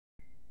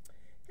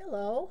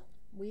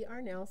We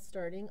are now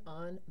starting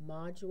on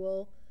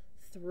Module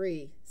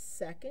 3,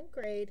 second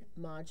grade,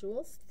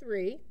 Modules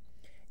 3,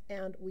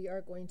 and we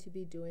are going to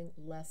be doing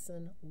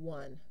Lesson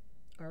 1.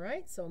 All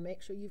right, so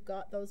make sure you've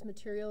got those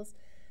materials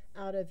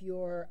out of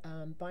your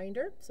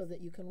binder so that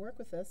you can work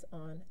with us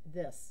on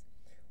this.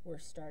 We're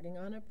starting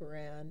on a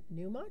brand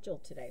new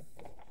module today.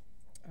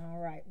 All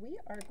right, we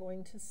are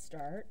going to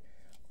start.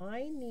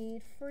 I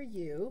need for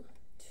you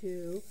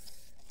to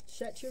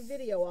shut your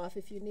video off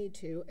if you need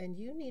to, and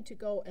you need to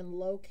go and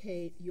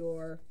locate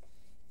your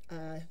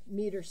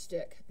meter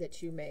stick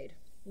that you made.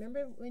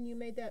 Remember when you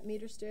made that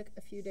meter stick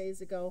a few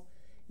days ago?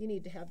 You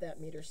need to have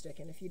that meter stick,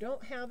 and if you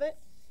don't have it,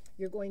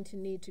 you're going to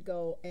need to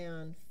go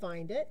and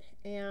find it.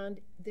 And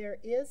there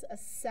is a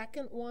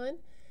second one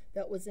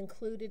that was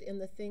included in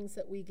the things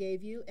that we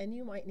gave you, and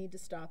you might need to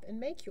stop and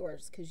make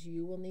yours because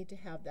you will need to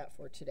have that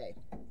for today.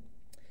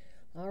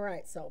 All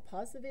right, so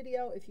pause the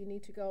video if you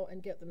need to go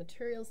and get the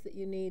materials that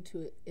you need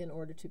in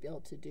order to be able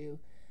to do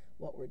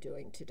what we're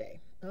doing today.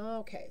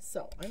 Okay,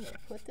 so I'm going to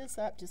put this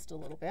up just a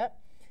little bit,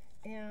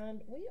 and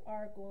we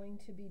are going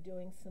to be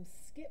doing some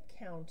skip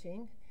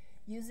counting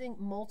using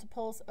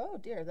multiples. Oh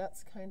dear,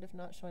 that's kind of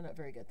not showing up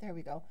very good. There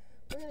we go.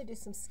 We're going to do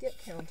some skip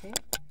counting,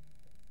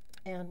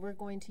 and we're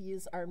going to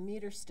use our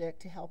meter stick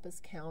to help us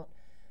count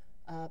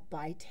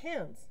by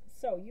tens.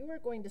 So you are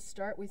going to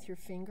start with your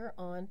finger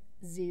on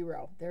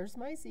 0. There's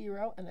my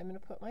 0, and I'm going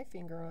to put my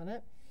finger on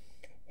it.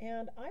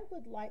 And I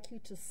would like you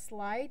to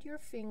slide your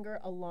finger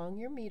along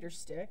your meter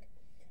stick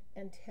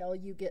until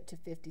you get to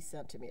 50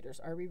 centimeters.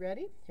 Are we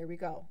ready? Here we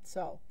go.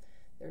 So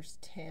there's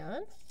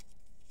 10,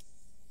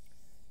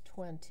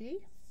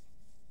 20,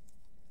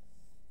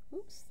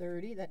 oops,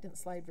 30. That didn't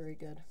slide very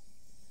good.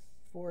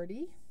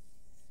 40.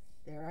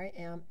 There I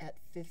am at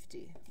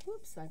 50.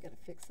 Oops, I've got to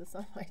fix this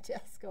on my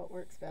desk so it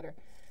works better.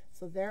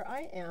 So there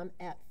I am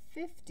at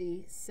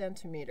 50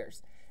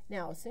 centimeters.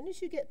 Now, as soon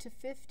as you get to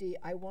 50,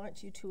 I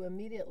want you to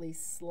immediately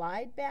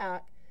slide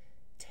back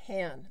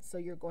 10. So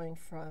you're going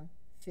from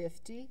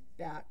 50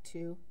 back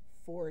to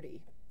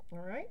 40. All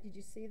right, did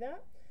you see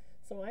that?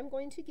 So I'm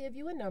going to give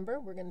you a number.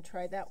 We're going to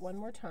try that one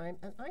more time.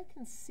 And I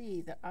can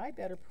see that I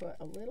better put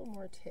a little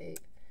more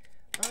tape.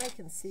 I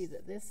can see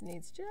that this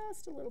needs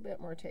just a little bit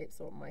more tape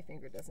so my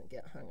finger doesn't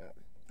get hung up.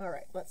 All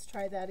right, let's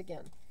try that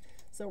again.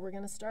 So we're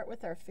going to start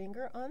with our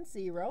finger on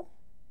 0,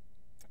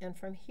 and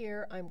from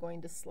here I'm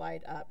going to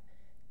slide up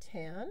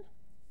 10,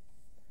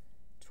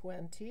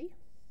 20,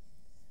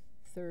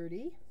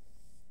 30,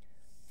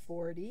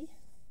 40,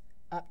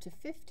 up to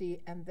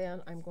 50, and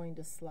then I'm going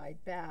to slide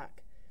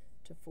back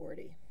to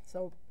 40.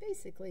 So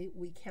basically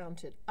we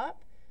counted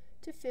up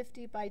to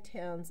 50 by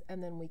tens,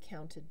 and then we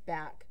counted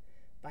back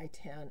by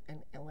 10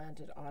 and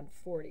landed on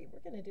 40.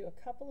 We're going to do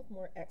a couple of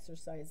more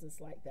exercises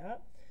like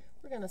that.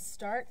 We're going to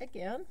start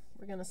again.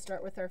 We're going to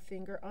start with our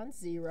finger on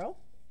 0.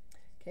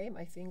 Okay,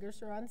 my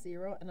fingers are on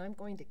 0, and I'm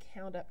going to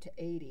count up to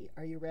 80.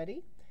 Are you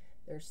ready?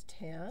 There's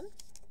 10,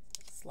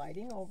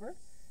 sliding over,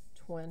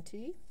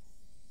 20,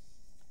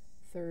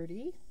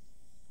 30,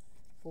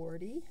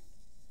 40,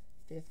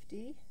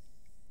 50,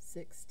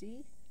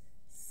 60,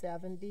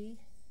 70,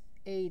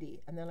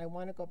 80. And then I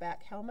want to go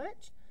back how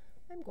much?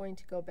 I'm going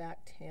to go back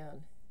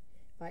 10.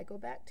 If I go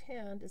back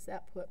 10, does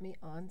that put me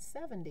on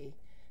 70?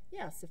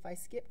 Yes, if I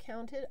skip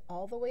counted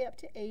all the way up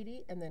to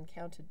 80 and then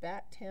counted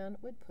back 10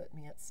 would put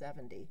me at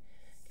 70.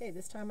 Okay,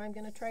 this time I'm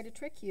going to try to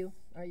trick you.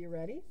 Are you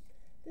ready?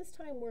 This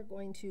time we're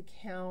going to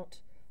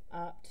count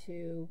up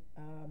to,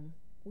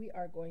 we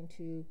are going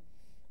to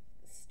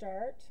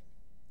start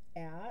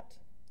at,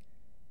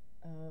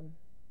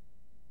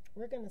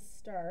 we're going to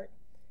start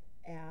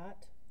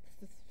at,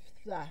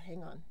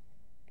 hang on.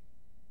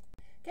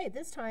 Okay,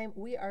 this time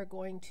we are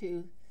going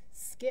to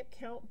skip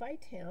count by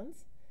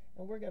tens.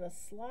 And we're going to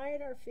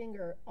slide our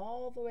finger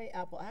all the way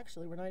up. Well,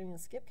 actually, we're not even going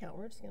to skip count.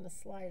 We're just going to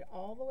slide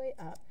all the way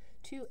up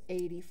to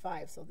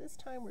 85. So this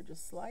time we're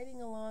just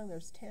sliding along.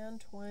 There's 10,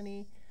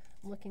 20.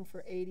 I'm looking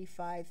for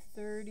 85,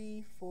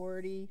 30,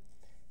 40,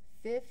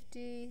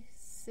 50,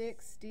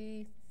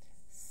 60,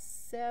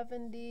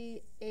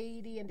 70,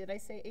 80. And did I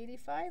say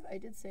 85? I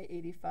did say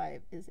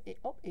 85.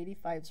 Oh,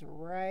 85's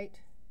right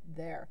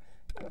there.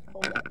 I'm going to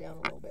pull that down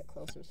a little bit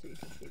closer so you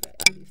can see that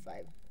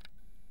 85.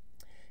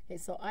 Okay,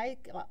 so I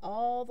got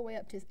all the way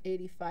up to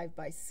 85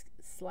 by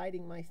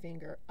sliding my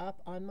finger up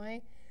on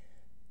my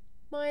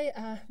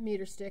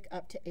meter stick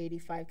up to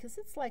 85 because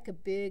it's like a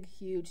big,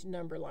 huge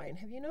number line.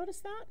 Have you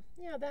noticed that?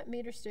 Yeah, that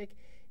meter stick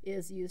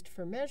is used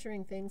for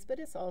measuring things, but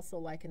it's also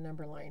like a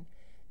number line.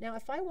 Now,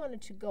 if I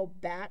wanted to go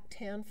back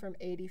 10 from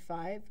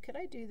 85, could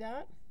I do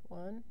that?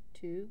 1,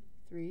 2,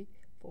 3,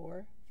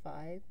 4,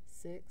 5,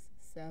 6,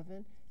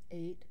 7,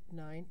 8,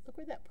 9. Look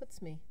where that puts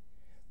me.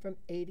 From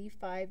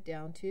 85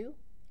 down to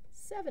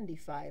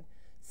 75.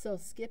 So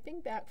skipping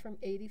back from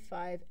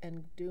 85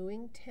 and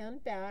doing 10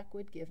 back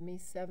would give me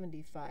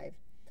 75.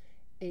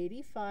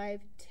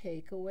 85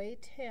 take away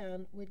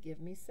 10 would give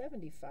me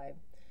 75.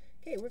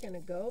 Okay, we're going to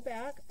go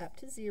back up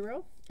to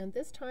 0, and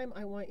this time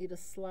I want you to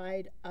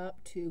slide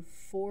up to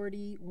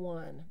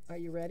 41. Are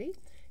you ready?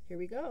 Here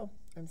we go.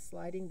 I'm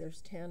sliding.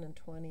 There's 10 and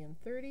 20 and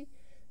 30.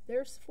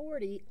 There's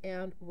 40,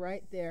 and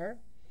right there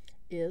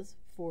is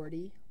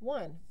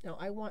 41. Now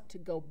I want to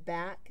go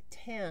back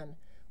 10.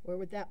 Where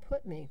would that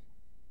put me?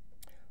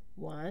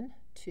 1,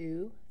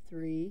 2,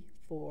 3,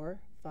 4,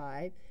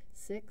 5,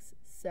 6,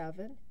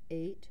 7,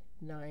 8,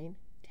 9,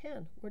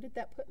 10. Where did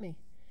that put me?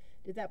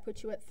 Did that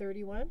put you at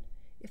 31?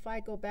 If I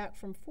go back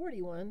from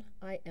 41,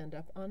 I end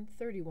up on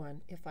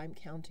 31 if I'm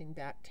counting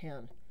back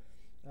 10.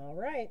 All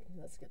right,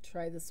 let's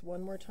try this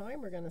one more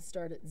time. We're going to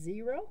start at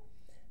 0,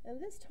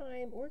 and this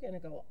time we're going to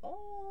go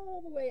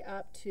all the way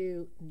up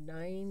to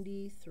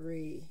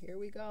 93. Here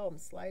we go. I'm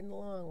sliding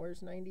along.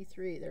 Where's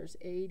 93? There's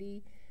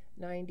 80,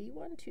 90,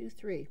 1, 2,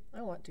 3.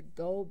 I want to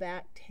go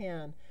back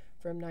 10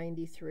 from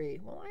 93.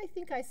 Well, I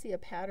think I see a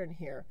pattern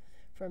here.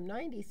 From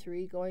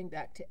 93 going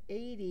back to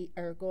 80,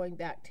 or going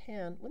back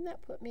 10, wouldn't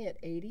that put me at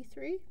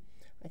 83?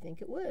 I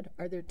think it would.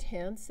 Are there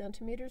 10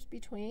 centimeters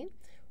between?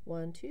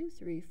 1, 2,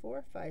 3,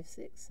 4, 5,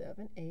 6,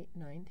 7, 8,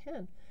 9,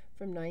 10.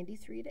 From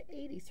 93 to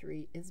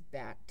 83 is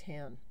back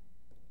 10.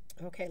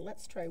 Okay,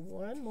 let's try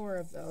one more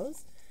of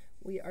those.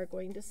 We are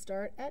going to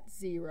start at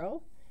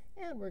 0,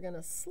 and we're going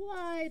to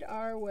slide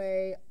our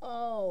way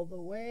all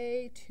the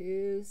way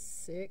to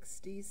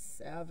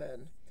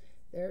 67.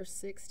 There's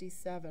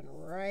 67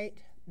 right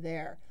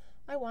there.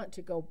 I want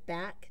to go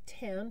back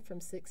 10 from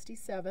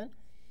 67.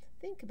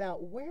 Think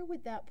about where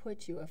would that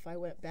put you if I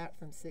went back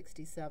from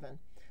 67.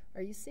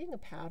 Are you seeing a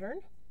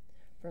pattern?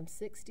 From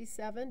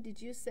 67,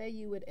 did you say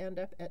you would end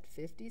up at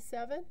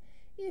 57?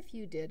 If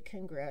you did,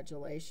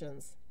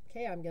 congratulations.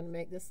 Okay, I'm going to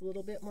make this a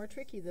little bit more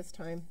tricky this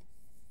time.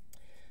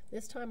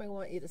 This time I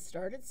want you to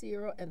start at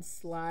 0 and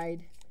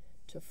slide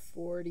to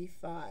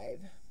 45.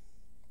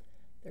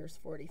 There's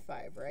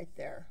 45 right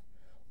there.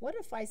 What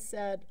if I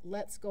said,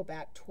 let's go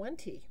back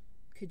 20?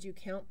 Could you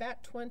count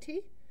back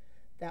 20?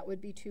 That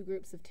would be 2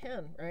 groups of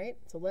 10, right?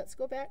 So let's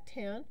go back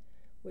 10,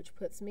 which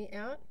puts me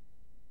at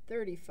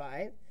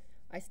 35.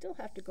 I still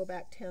have to go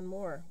back 10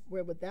 more.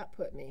 Where would that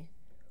put me?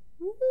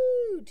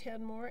 Woo!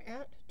 10 more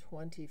at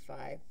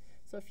 25.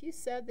 So if you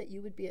said that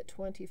you would be at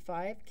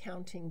 25,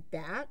 counting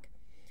back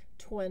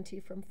 20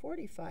 from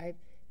 45,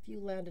 if you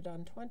landed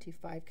on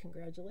 25,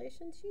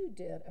 congratulations, you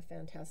did a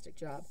fantastic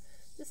job.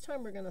 This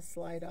time we're going to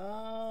slide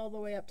all the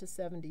way up to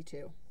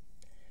 72.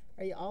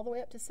 Are you all the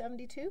way up to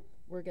 72?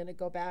 We're going to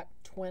go back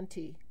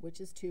 20,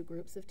 which is 2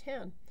 groups of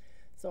 10.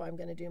 So I'm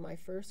going to do my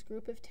first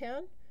group of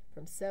 10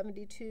 from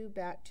 72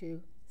 back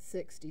to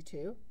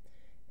 62,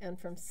 and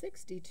from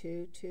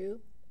 62 to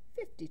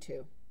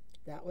 52.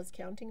 That was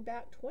counting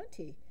back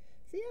 20.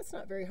 See, that's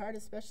not very hard,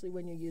 especially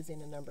when you're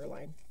using a number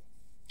line.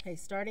 Okay,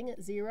 starting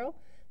at 0,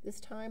 this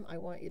time I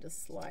want you to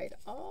slide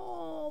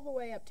all the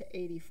way up to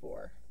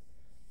 84.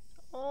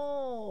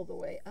 All the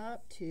way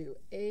up to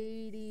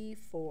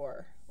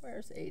 84.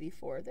 Where's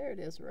 84? There it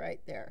is right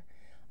there.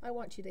 I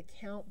want you to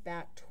count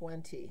back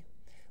 20.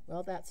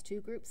 Well, that's 2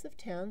 groups of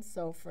 10,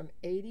 so from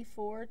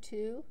 84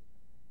 to,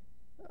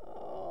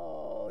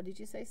 oh, did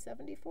you say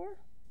 74?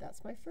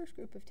 That's my first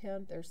group of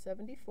 10. There's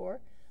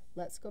 74.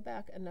 Let's go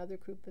back another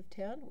group of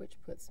 10, which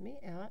puts me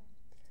at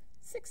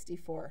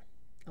 64.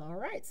 All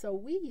right, so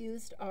we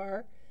used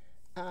our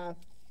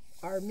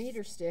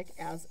meter stick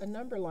as a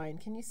number line.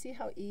 Can you see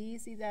how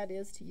easy that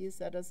is to use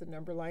that as a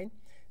number line?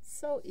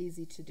 So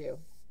easy to do.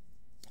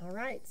 All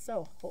right,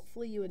 so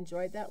hopefully you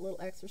enjoyed that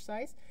little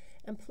exercise,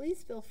 and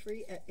please feel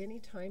free at any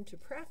time to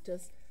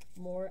practice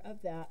more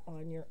of that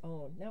on your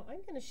own. Now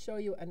I'm going to show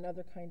you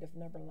another kind of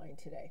number line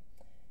today,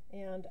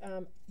 and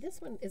this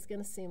one is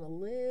going to seem a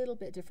little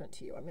bit different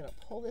to you. I'm going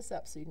to pull this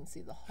up so you can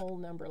see the whole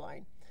number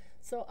line.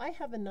 So I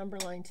have a number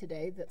line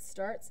today that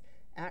starts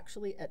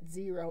actually at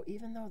 0,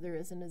 even though there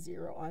isn't a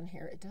 0 on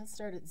here. It does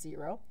start at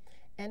 0,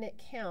 and it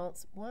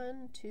counts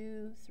 1,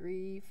 2,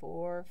 3,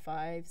 4,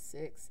 5,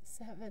 6,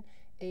 7,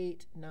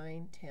 8,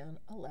 9, 10,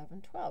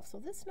 11, 12. So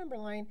this number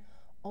line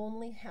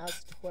only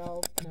has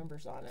 12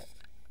 numbers on it.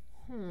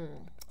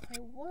 I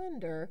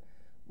wonder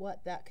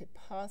what that could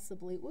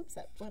possibly, whoops,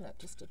 that went up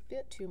just a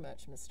bit too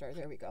much, Miss Star.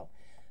 There we go.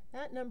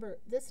 That number,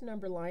 this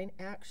number line,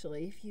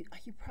 actually, if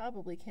you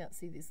probably can't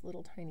see these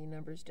little tiny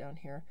numbers down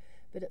here,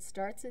 but it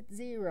starts at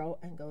 0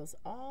 and goes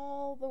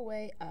all the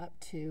way up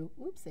to,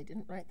 whoops, I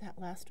didn't write that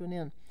last one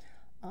in,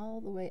 all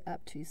the way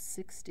up to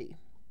 60.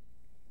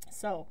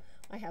 So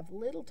I have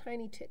little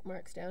tiny tick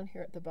marks down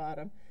here at the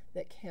bottom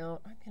that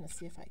count. I'm going to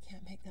see if I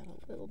can't make that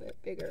a little bit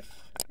bigger.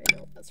 I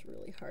know that's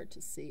really hard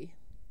to see.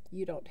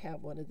 You don't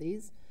have one of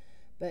these,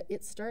 but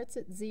it starts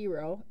at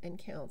 0 and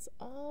counts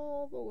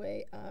all the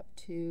way up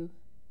to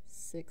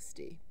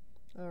 60.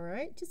 All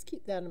right, just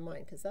keep that in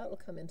mind because that will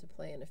come into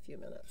play in a few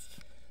minutes.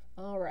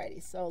 All righty,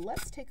 so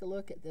let's take a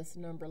look at this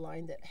number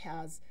line that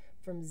has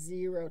from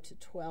 0 to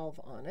 12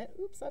 on it.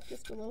 Oops, up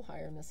just a little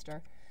higher,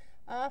 Mister.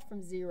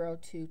 From 0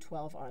 to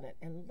 12 on it.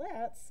 And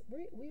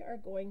we are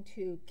going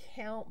to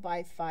count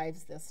by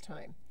 5s this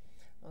time.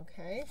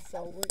 Okay,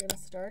 so we're going to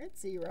start at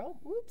 0.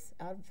 Whoops,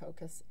 out of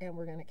focus. And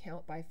we're going to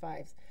count by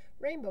 5s.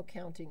 Rainbow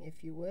counting,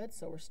 if you would.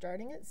 So we're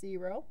starting at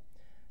 0,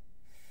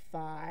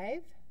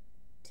 5,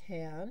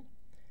 10,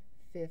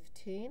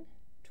 15,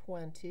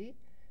 20,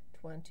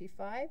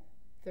 25,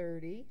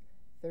 30,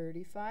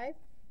 35,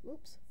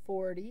 oops,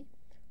 40,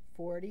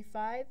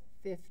 45,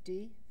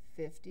 50,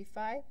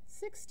 55,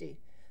 60.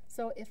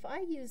 So if I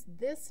use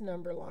this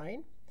number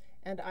line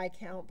and I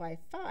count by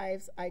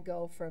fives, I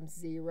go from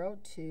 0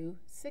 to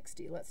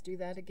 60. Let's do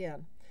that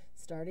again.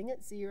 Starting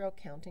at 0,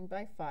 counting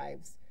by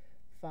fives.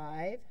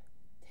 5,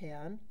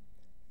 10,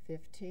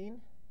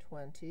 15,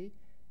 20,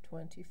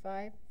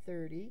 25,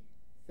 30,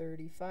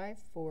 35,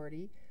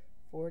 40,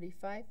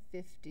 45,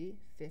 50,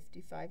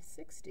 55,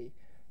 60.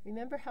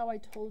 Remember how I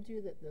told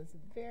you that this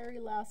very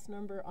last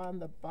number on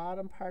the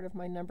bottom part of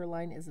my number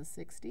line is a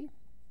 60?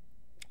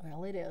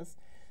 Well, it is.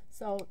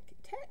 So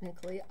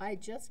technically, I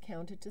just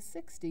counted to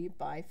 60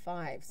 by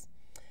fives.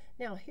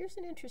 Now, here's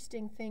an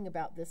interesting thing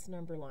about this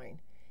number line.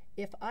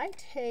 If I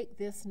take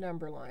this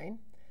number line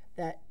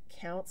that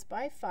counts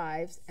by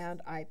fives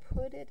and I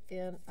put it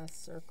in a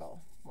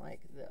circle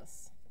like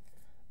this,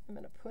 I'm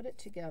going to put it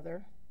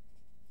together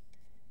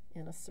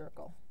in a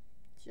circle,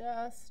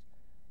 just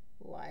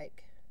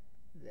like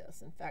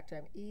this. In fact,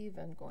 I'm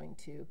even going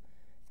to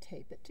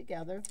tape it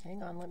together.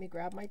 Hang on, let me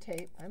grab my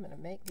tape. I'm going to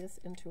make this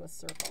into a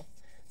circle.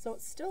 So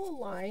it's still a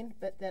line,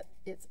 but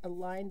it's a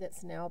line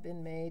that's now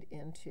been made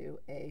into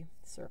a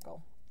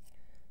circle.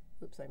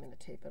 Oops, I'm going to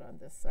tape it on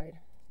this side.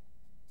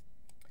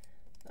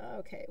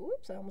 Okay,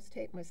 whoops, I almost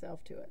taped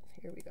myself to it.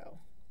 Here we go.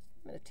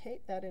 I'm going to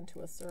tape that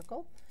into a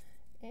circle,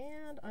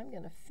 and I'm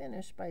going to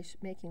finish by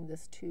making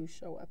this 2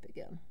 show up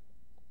again.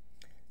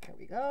 There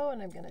we go,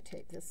 and I'm going to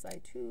tape this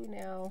side too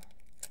now.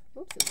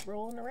 Oops, it's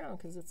rolling around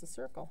because it's a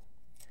circle.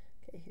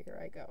 Okay, here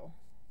I go.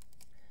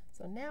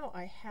 So now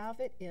I have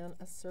it in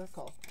a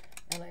circle,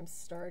 and I'm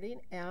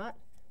starting at,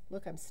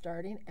 look, I'm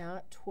starting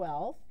at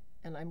 12,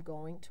 and I'm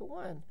going to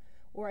 1.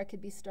 Or I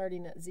could be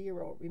starting at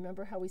 0.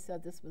 Remember how we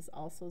said this was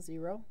also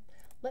 0?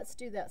 Let's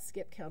do that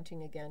skip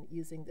counting again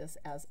using this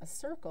as a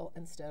circle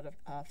instead of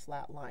a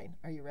flat line.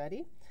 Are you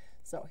ready?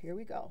 So here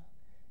we go.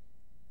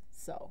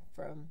 So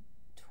from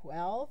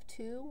 12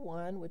 to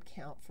 1 would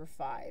count for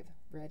 5.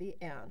 Ready?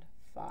 And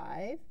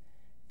 5,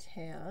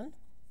 10,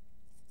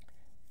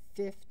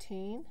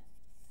 15,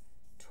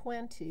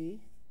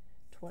 20,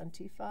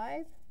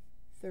 25,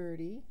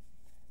 30,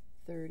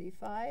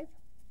 35,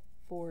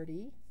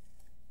 40,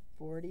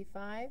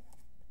 45,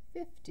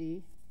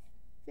 50,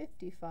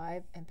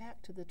 55, and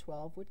back to the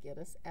 12 would get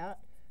us at,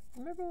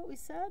 remember what we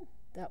said?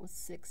 That was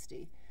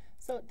 60.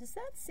 So does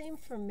that seem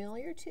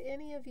familiar to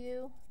any of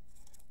you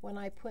when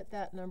I put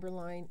that number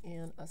line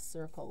in a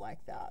circle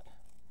like that?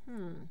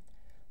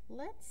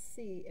 Let's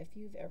see if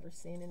you've ever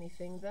seen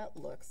anything that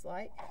looks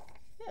like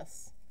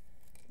this.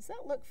 Does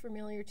that look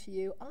familiar to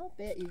you? I'll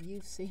bet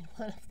you've seen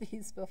one of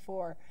these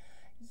before.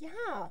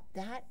 Yeah,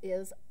 that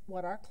is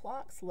what our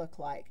clocks look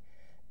like.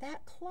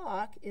 That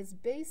clock is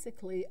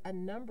basically a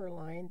number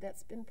line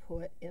that's been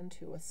put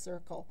into a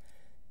circle.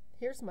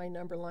 Here's my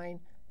number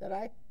line that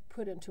I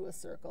put into a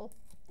circle.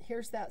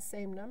 Here's that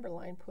same number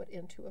line put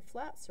into a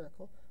flat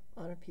circle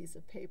on a piece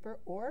of paper,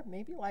 or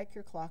maybe like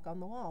your clock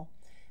on the wall.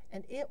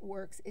 And it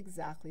works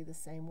exactly the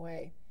same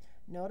way.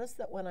 Notice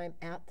that when I'm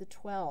at the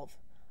 12,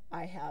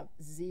 I have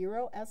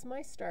 0 as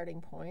my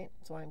starting point,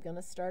 so I'm going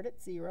to start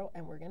at 0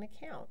 and we're going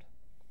to count.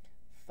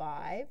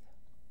 5,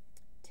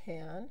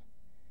 10,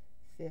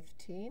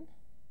 15,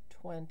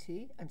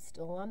 20, I'm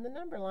still on the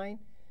number line,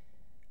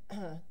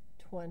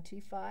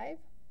 25,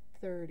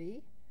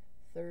 30,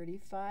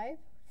 35,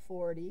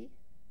 40,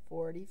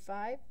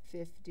 45,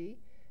 50,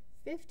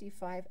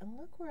 55, and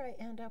look where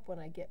I end up when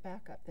I get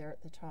back up there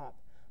at the top.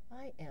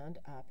 I end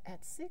up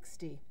at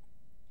 60.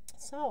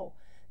 So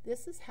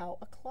this is how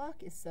a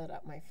clock is set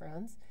up, my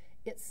friends.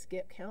 It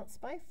skip counts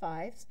by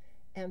fives,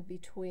 and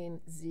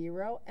between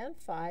 0 and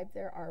 5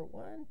 there are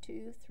 1,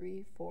 2,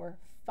 3, 4,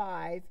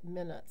 5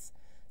 minutes.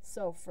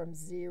 So from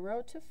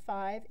 0 to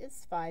 5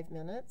 is 5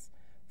 minutes.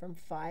 From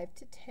 5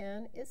 to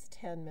 10 is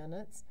 10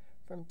 minutes.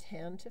 From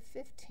 10 to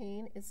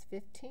 15 is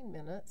 15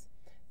 minutes.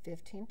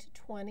 15 to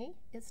 20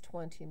 is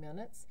 20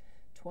 minutes.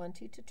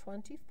 20 to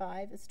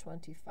 25 is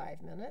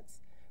 25 minutes.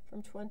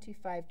 From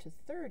 25 to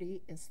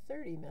 30 is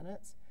 30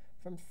 minutes.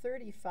 From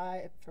 30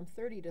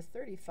 to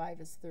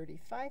 35 is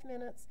 35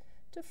 minutes.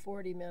 To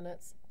 40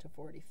 minutes, to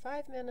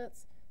 45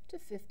 minutes, to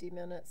 50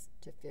 minutes,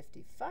 to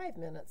 55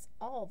 minutes,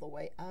 all the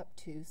way up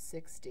to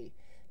 60,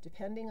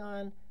 depending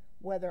on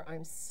whether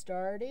I'm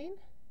starting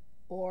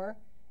or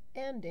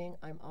ending.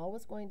 I'm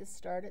always going to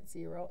start at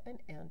 0 and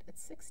end at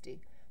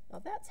 60.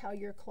 Now that's how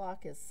your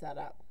clock is set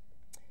up.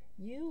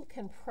 You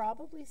can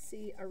probably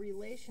see a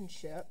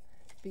relationship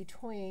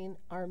between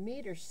our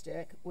meter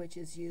stick, which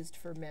is used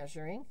for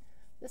measuring.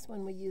 This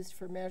one we used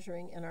for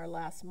measuring in our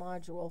last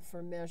module,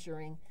 for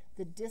measuring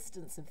the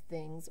distance of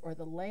things or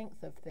the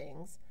length of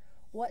things.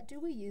 What do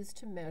we use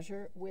to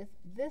measure with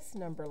this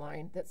number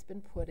line that's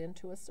been put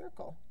into a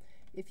circle?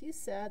 If you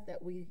said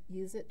that we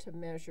use it to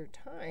measure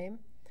time,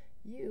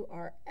 you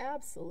are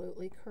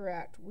absolutely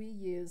correct. We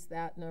use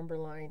that number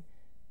line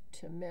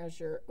to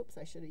measure, oops,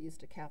 I should have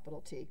used a capital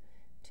T,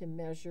 to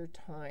measure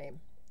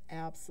time.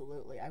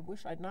 Absolutely. I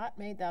wish I'd not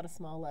made that a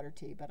small letter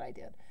T, but I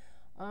did.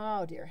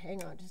 Oh dear,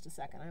 hang on just a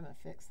second. I'm going to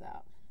fix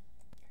that.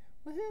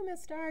 Woohoo,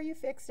 Miss Star, you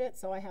fixed it.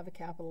 So I have a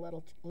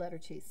capital letter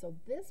T. So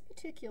this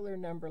particular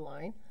number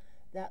line,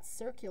 that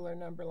circular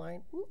number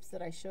line, oops,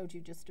 that I showed you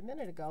just a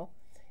minute ago,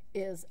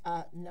 is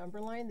a number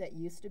line that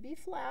used to be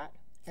flat,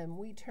 and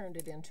we turned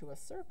it into a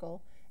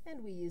circle,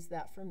 and we use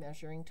that for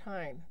measuring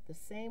time. The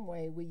same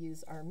way we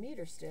use our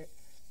meter stick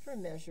for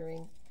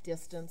measuring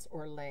distance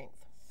or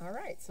length. All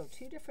right, so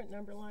two different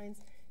number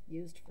lines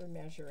used for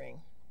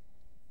measuring.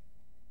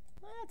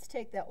 Let's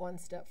take that one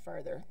step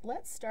further.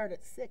 Let's start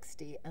at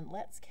 60 and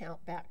let's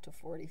count back to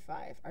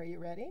 45. Are you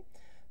ready?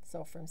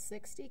 So from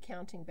 60,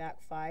 counting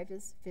back 5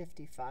 is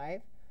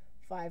 55.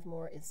 5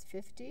 more is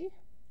 50.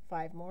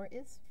 5 more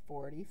is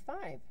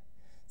 45.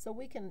 So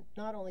we can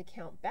not only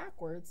count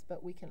backwards,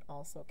 but we can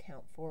also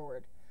count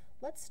forward.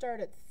 Let's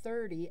start at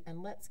 30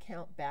 and let's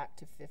count back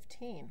to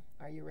 15.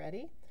 Are you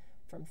ready?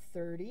 From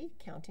 30,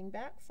 counting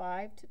back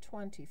 5 to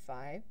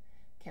 25,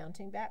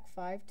 counting back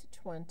 5 to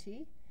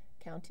 20,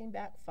 counting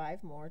back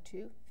 5 more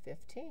to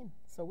 15.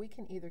 So we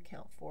can either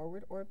count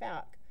forward or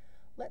back.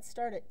 Let's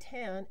start at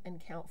 10 and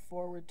count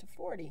forward to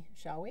 40,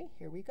 shall we?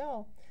 Here we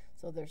go.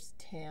 So there's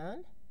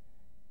 10,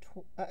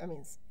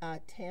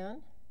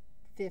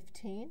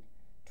 15,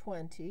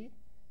 20,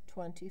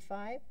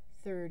 25,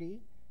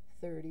 30,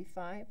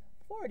 35,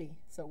 40.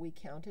 So we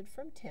counted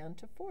from 10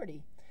 to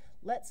 40.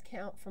 Let's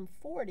count from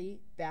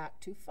 40 back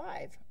to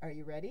 5. Are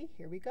you ready?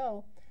 Here we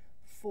go.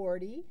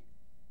 40,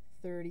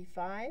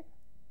 35,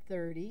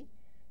 30,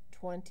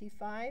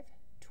 25,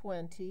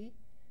 20,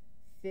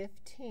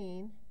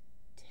 15,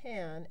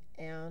 10,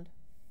 and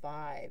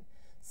 5.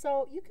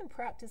 So you can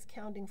practice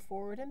counting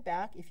forward and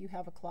back if you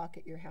have a clock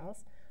at your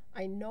house.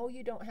 I know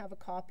you don't have a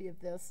copy of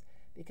this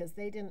because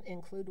they didn't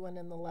include one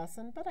in the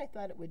lesson, but I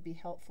thought it would be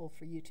helpful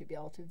for you to be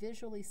able to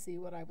visually see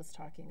what I was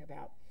talking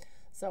about.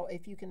 So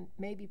if you can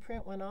maybe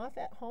print one off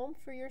at home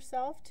for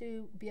yourself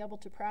to be able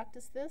to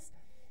practice this,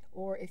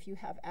 or if you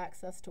have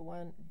access to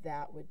one,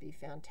 that would be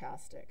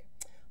fantastic.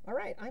 All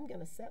right, I'm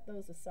going to set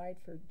those aside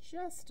for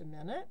just a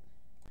minute.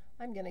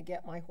 I'm going to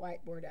get my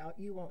whiteboard out.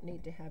 You won't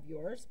need to have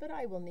yours, but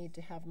I will need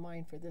to have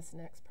mine for this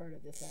next part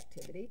of this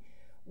activity.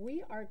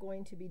 We are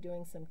going to be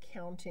doing some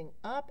counting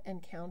up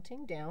and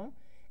counting down,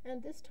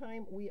 and this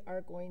time we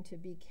are going to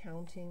be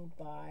counting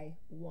by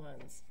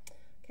ones.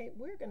 Okay,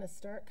 we're going to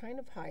start kind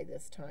of high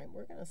this time.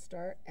 We're going to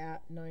start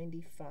at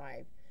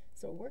 95.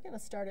 So we're going to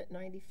start at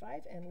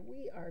 95, and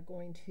we are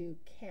going to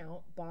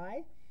count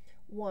by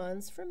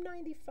ones from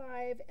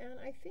 95, and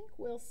I think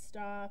we'll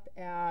stop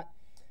at,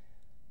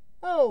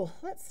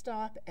 let's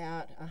stop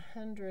at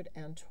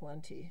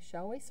 120,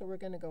 shall we? So we're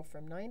going to go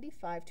from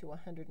 95 to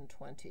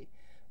 120.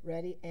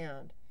 Ready?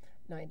 And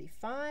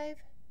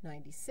 95,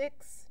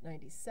 96,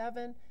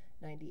 97,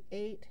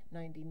 98,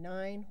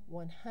 99,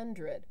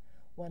 100,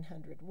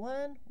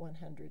 101,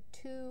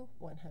 102,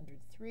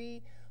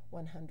 103,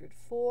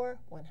 104,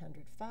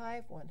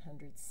 105,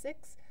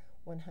 106,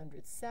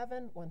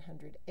 107,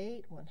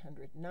 108,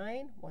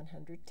 109,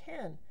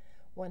 110,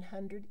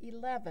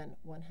 111,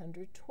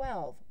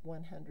 112,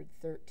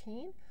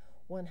 113,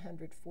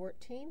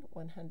 114,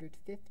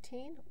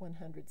 115,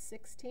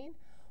 116,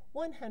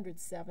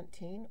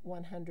 117,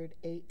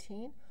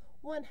 118,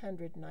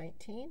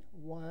 119,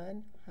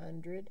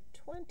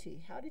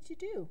 120. How did you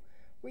do?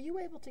 Were you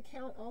able to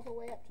count all the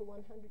way up to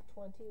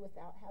 120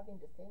 without having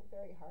to think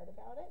very hard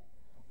about it?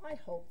 I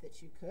hope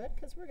that you could,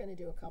 because we're going to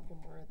do a couple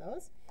more of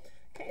those.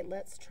 Okay,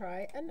 let's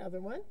try another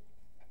one.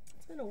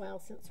 It's been a while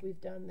since we've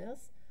done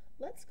this.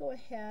 Let's go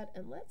ahead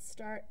and let's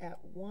start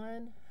at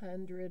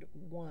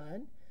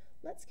 101.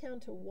 Let's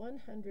count to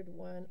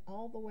 101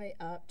 all the way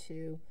up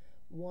to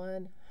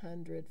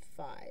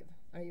 105.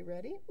 Are you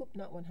ready? Oop,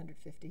 not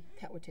 150.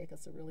 That would take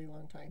us a really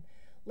long time.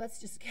 Let's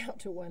just count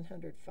to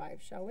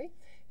 105, shall we?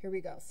 Here we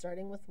go,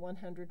 starting with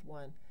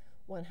 101.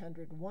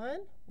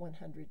 101,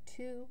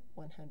 102,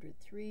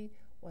 103,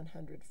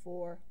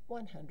 104,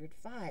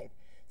 105.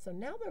 So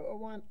now that we're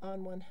on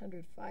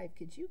 105,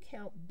 could you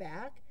count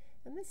back?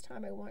 And this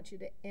time I want you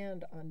to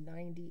end on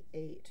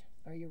 98.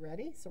 Are you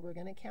ready? So we're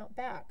going to count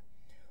back.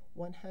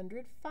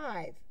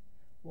 105,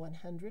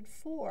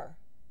 104,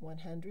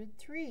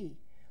 103,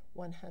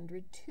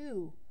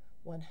 102,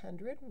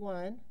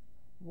 101,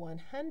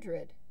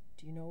 100.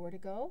 Do you know where to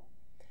go?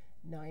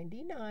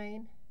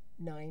 99,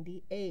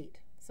 98.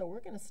 So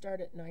we're going to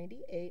start at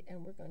 98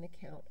 and we're going to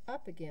count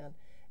up again.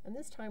 And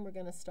this time we're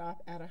going to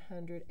stop at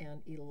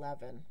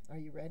 111. Are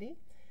you ready?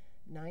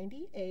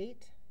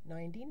 98,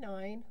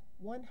 99,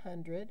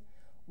 100,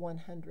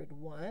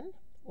 101,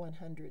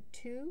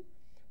 102,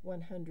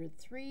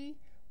 103,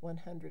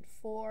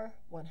 104,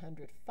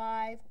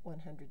 105,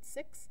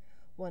 106,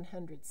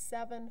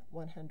 107,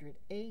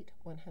 108,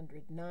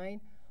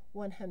 109,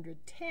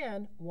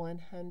 110,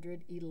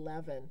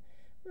 111.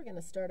 We're going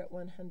to start at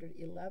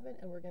 111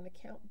 and we're going to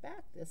count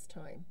back this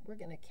time. We're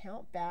going to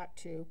count back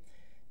to,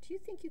 do you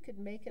think you could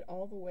make it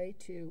all the way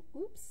to,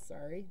 oops,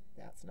 sorry,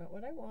 that's not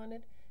what I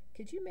wanted.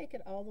 Could you make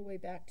it all the way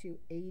back to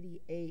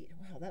 88?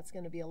 Wow, that's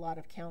going to be a lot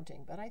of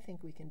counting, but I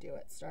think we can do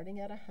it. Starting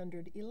at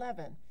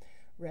 111.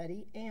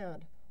 Ready?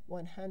 And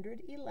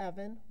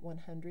 111,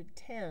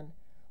 110,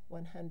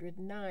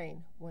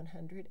 109,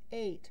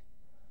 108,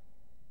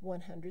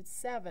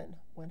 107,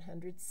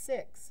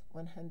 106,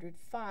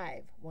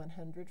 105,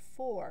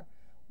 104,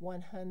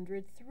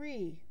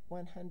 103,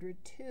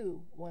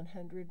 102,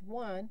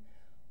 101,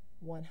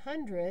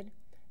 100,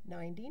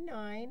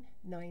 99,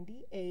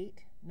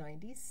 98,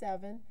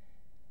 97,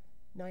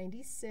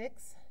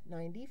 96,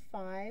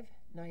 95,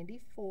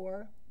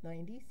 94,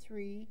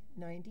 93,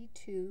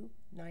 92,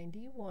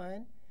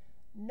 91,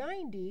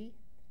 90,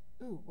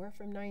 ooh, we're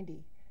from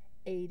 90,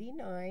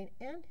 89,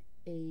 and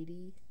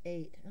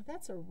 88. Now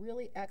that's a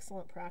really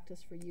excellent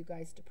practice for you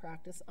guys to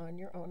practice on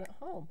your own at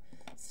home.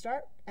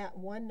 Start at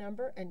one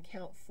number and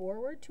count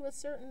forward to a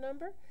certain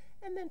number,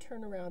 and then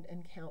turn around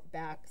and count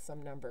back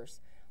some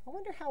numbers. I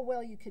wonder how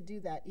well you could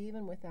do that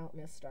even without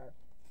Miss Star.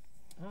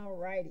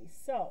 Alrighty,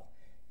 so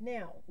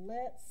now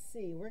let's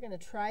see. We're going to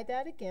try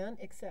that again,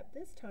 except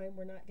this time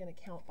we're not going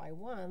to count by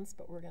ones,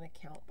 but we're going to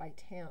count by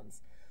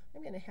tens.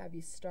 I'm going to have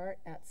you start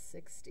at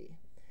 60.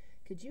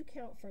 Could you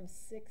count from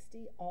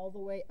 60 all the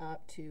way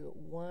up to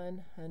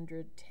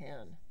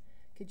 110?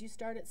 Could you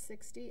start at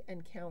 60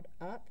 and count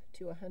up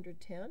to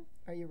 110?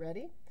 Are you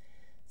ready?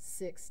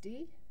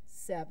 60,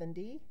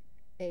 70,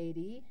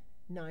 80,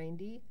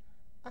 90,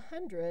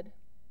 100,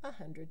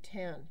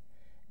 110.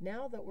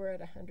 Now that we're at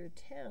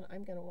 110,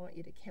 I'm going to want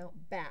you to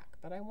count back,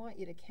 but I want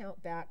you to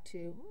count back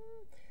to,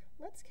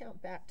 let's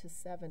count back to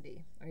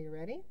 70. Are you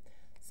ready?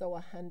 So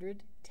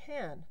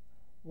 110,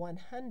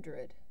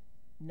 100,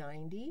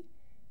 90,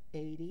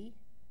 80,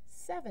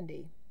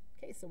 70.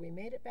 Okay, so we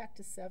made it back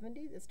to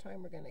 70. This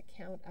time we're going to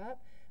count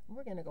up, and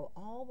we're going to go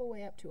all the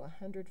way up to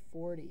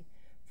 140.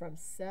 From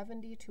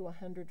 70 to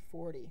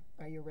 140.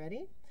 Are you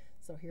ready?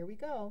 So here we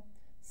go.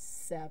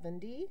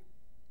 70,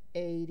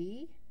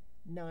 80,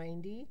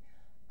 90,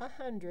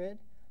 100,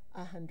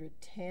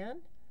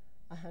 110,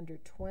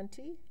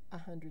 120,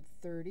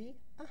 130,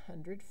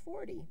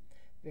 140.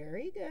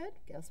 Very good.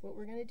 Guess what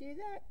we're going to do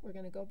that? We're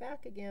going to go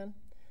back again.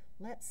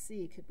 Let's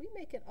see. Could we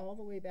make it all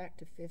the way back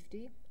to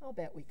 50? I'll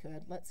bet we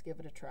could. Let's give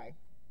it a try.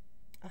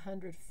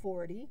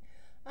 140,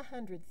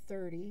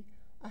 130,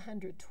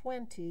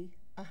 120,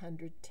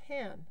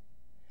 110,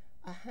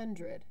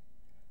 100,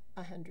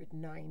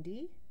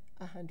 190,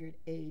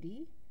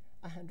 180,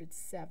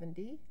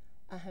 170,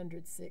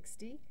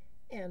 160,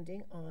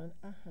 ending on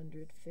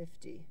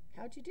 150.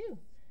 How'd you do?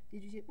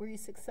 Were you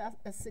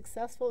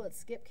successful at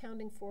skip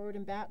counting forward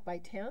and back by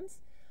tens?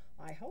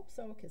 I hope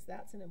so, because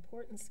that's an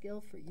important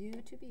skill for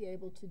you to be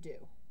able to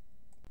do.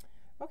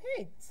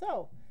 Okay,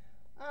 so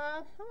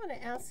I want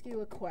to ask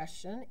you a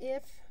question.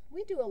 If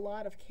we do a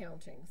lot of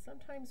counting,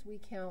 sometimes we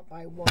count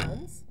by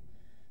ones,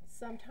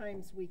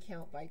 sometimes we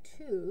count by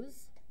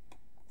twos,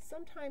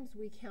 sometimes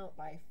we count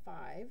by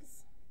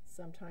fives,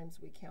 sometimes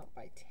we count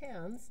by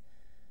tens,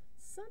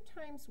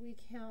 sometimes we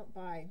count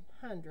by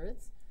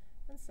hundreds,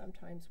 and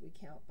sometimes we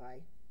count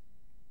by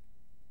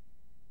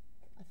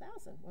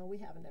 1,000. Well, we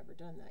haven't ever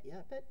done that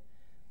yet, but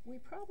we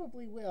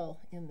probably will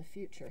in the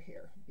future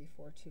here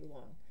before too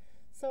long.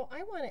 So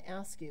I want to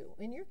ask you,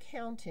 when you're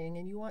counting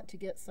and you want to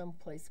get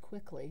someplace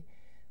quickly,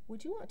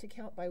 would you want to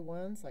count by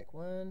ones, like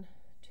 1,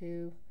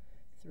 2,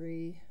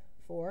 3,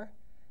 4?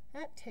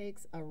 That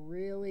takes a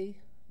really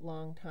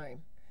long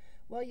time.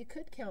 Well, you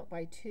could count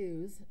by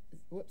twos.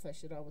 Whoops, I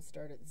should always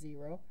start at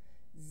 0.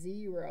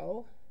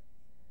 0,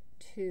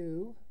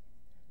 2,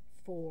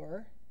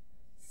 4,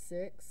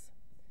 6,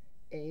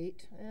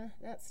 8.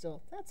 That's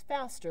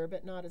faster,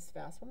 but not as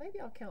fast. Well, maybe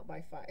I'll count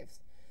by fives.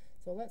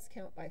 So let's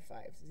count by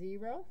fives.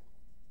 0,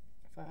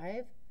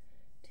 5,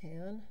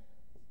 10,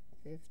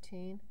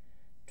 15,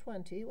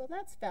 20. Well,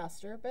 that's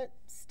faster, but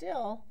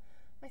still,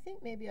 I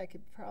think maybe I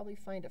could probably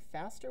find a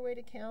faster way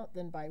to count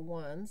than by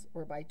ones,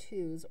 or by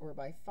twos, or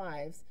by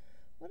fives.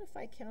 What if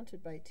I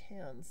counted by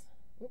tens?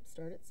 Oops,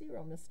 start at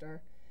 0, Miss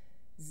Star.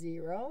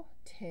 0,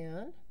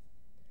 10,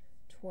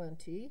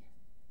 20,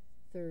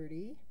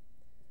 30,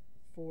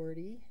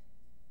 40,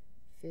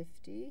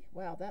 50.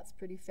 Wow, that's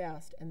pretty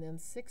fast. And then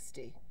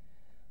 60.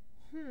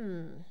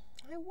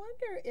 I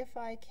wonder if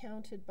I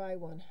counted by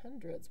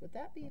 100s. Would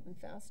that be even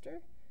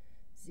faster?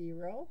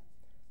 0,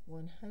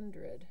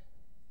 100,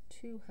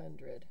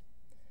 200,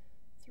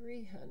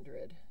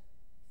 300,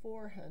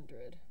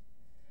 400.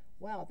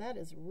 Wow, that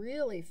is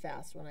really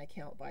fast when I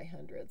count by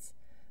hundreds.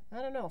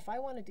 I don't know, if I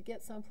wanted to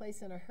get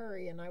someplace in a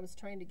hurry and I was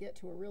trying to get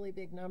to a really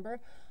big number,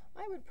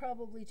 I would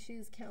probably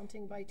choose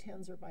counting by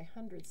tens or by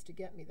hundreds to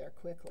get me there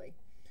quickly,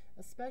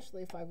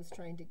 especially if I was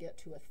trying to get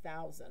to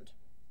 1,000.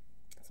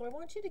 So I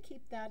want you to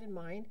keep that in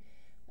mind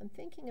and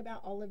thinking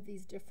about all of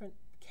these different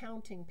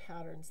counting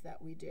patterns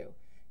that we do.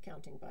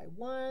 Counting by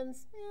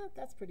ones,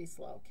 that's pretty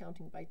slow.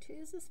 Counting by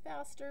twos is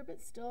faster, but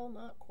still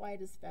not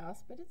quite as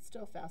fast, but it's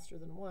still faster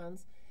than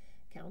ones.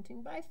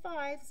 Counting by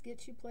fives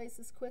gets you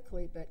places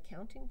quickly, but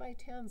counting by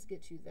tens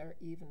gets you there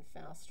even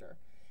faster.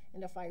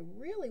 And if I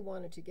really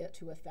wanted to get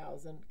to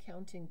 1,000,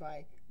 counting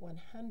by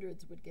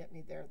 100s would get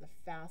me there the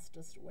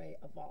fastest way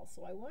of all.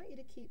 So I want you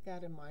to keep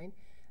that in mind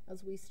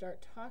as we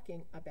start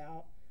talking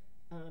about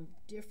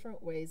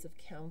different ways of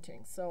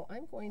counting. So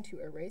I'm going to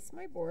erase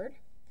my board,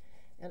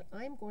 and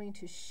I'm going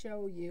to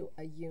show you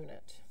a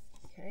unit.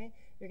 Okay,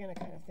 you're going to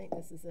kind of think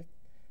this is an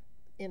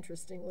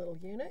interesting little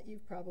unit.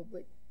 You've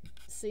probably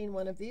seen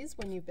one of these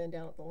when you've been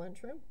down at the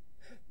lunchroom.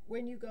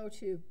 When you go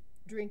to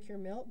drink your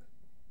milk,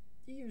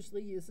 you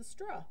usually use a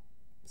straw.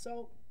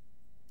 So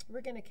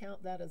we're going to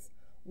count that as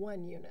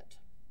 1 unit.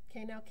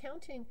 Okay, now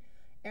counting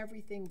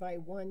everything by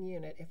 1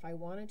 unit, if I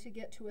wanted to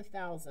get to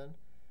 1,000,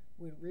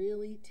 would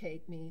really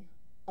take me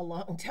a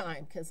long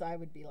time, because I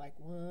would be like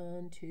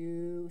 1,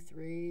 2,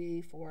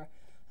 3, 4.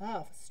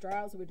 Oh,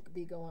 straws would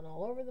be going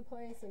all over the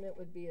place, and it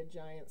would be a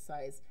giant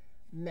size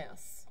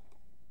mess.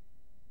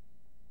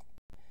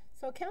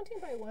 So counting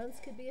by ones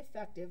could be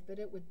effective, but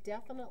it would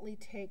definitely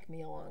take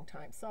me a long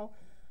time. So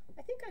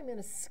I think I'm going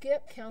to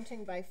skip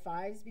counting by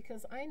 5s,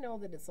 because I know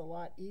that it's a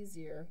lot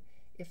easier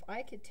if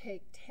I could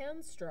take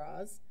 10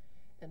 straws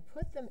and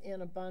put them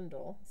in a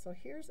bundle. So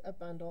here's a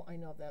bundle. I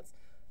know that's,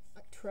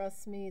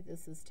 trust me,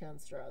 this is 10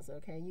 straws,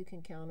 okay? You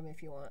can count them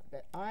if you want,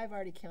 but I've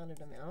already counted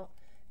them out,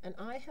 and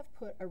I have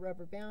put a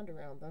rubber band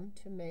around them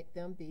to make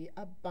them be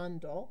a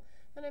bundle,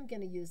 and I'm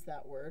going to use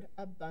that word,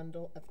 a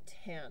bundle of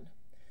 10.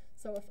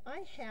 So if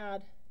I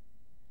had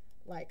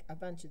like a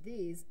bunch of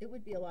these, it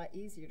would be a lot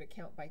easier to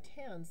count by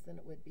 10s than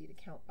it would be to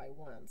count by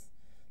 1s.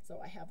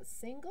 So I have a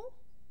single,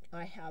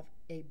 I have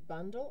a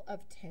bundle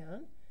of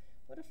 10.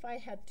 What if I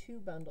had 2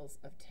 bundles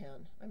of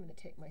 10? I'm going to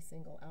take my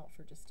single out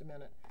for just a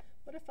minute.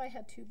 What if I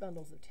had 2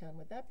 bundles of 10?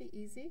 Would that be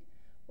easy?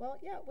 Well,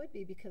 yeah, it would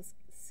be, because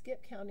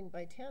skip counting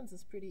by 10s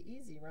is pretty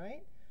easy,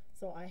 right?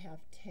 So I have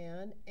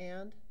 10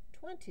 and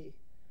 20.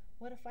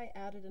 What if I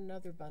added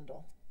another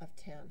bundle of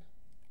 10?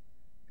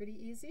 Pretty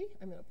easy.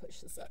 I'm going to push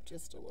this up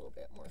just a little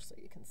bit more so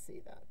you can see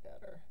that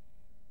better.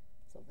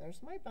 So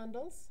there's my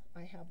bundles.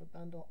 I have a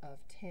bundle of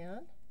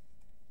 10,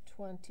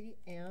 20,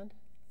 and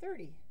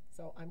 30.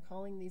 So I'm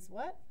calling these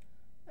what?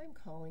 I'm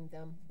calling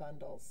them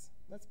bundles.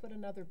 Let's put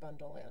another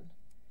bundle in.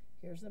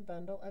 Here's a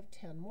bundle of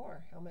 10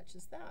 more. How much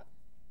is that?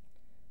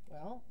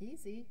 Well,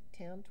 easy.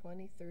 10,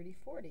 20, 30,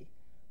 40.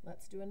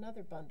 Let's do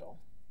another bundle.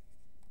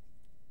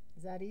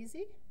 Is that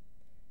easy?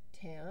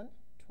 10,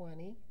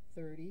 20,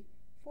 30,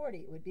 40.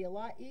 It would be a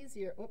lot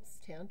easier. Oops,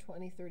 10,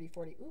 20, 30,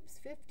 40. Oops,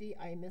 50.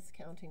 I missed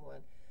counting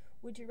one.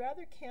 Would you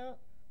rather count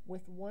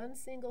with 1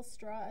 single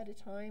straw at a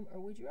time, or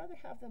would you rather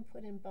have them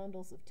put in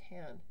bundles of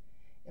 10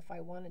 if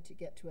I wanted to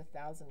get to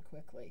 1,000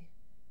 quickly?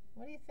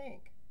 What do you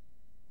think?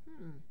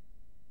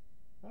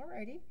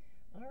 Alrighty,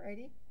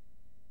 alrighty.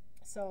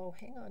 So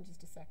hang on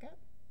just a second.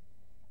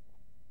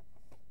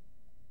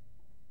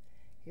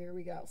 Here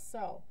we go.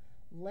 So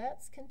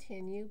let's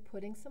continue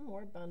putting some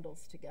more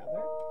bundles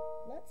together.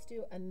 Let's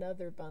do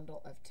another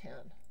bundle of 10.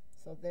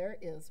 So there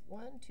is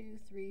 1, 2,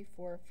 3,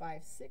 4,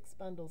 5, 6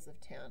 bundles of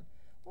 10.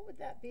 What would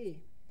that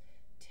be?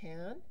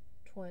 10,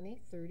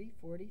 20, 30,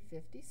 40,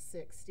 50,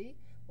 60.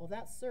 Well,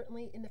 that's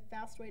certainly in the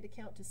fast way to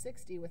count to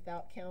 60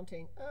 without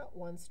counting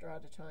 1 straw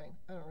at a time.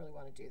 I don't really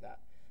want to do that.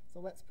 So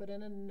let's put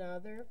in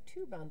another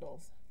 2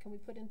 bundles. Can we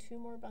put in 2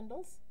 more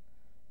bundles?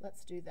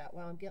 Let's do that.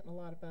 Wow, I'm getting a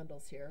lot of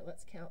bundles here.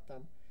 Let's count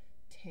them.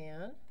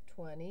 10,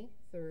 20,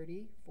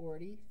 30,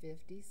 40,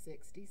 50,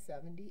 60,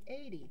 70,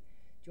 80.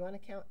 Do you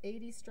want to count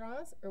 80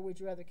 straws, or would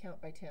you rather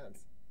count by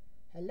 10s?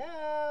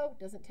 Hello?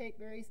 Doesn't take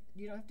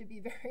you don't have to be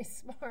very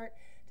smart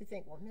to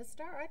think, well, Miss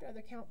Star, I'd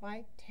rather count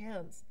by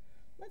 10s.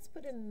 Let's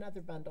put in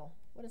another bundle.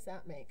 What does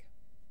that make?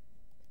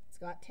 It's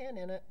got 10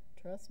 in it.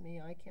 Trust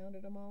me, I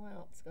counted them all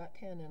out. It's got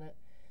 10 in it.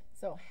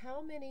 So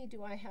how many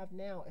do I have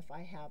now if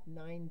I have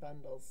 9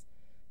 bundles?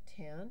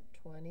 10,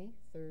 20,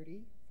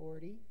 30,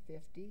 40,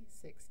 50,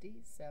 60,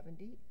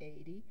 70,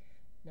 80,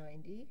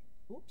 90.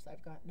 Oops,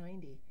 I've got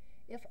 90.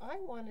 If I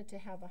wanted to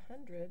have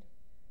 100,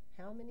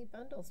 how many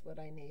bundles would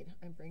I need?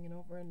 I'm bringing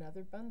over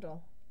another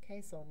bundle.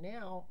 Okay, so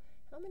now,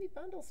 how many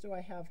bundles do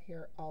I have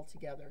here all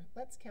together?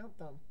 Let's count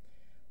them.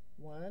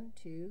 1,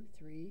 2,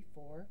 3,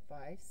 4,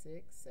 5,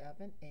 6,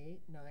 7, 8,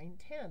 9,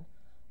 10.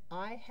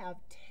 I have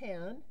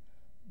 10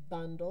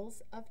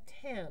 bundles of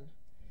 10.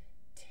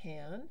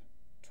 10,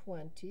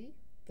 20,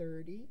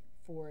 30,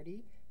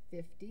 40,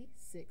 50,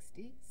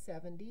 60,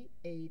 70,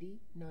 80,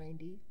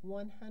 90,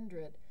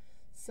 100.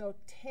 So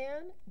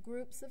 10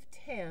 groups of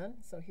 10.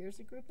 So here's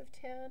a group of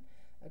 10,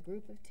 a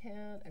group of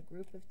 10, a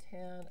group of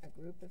 10, a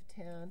group of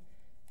 10,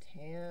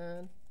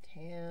 10,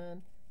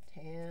 10,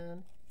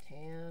 10,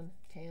 10,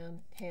 10,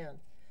 10.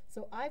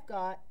 So I've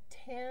got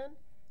 10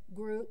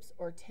 groups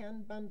or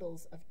 10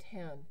 bundles of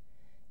 10.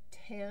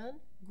 10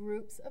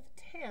 groups of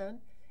 10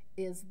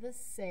 is the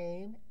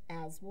same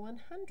as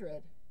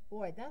 100.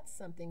 Boy, that's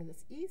something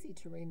that's easy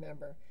to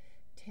remember.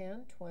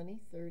 10, 20,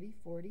 30,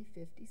 40,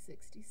 50,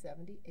 60,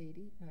 70,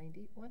 80,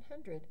 90,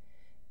 100.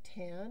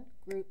 10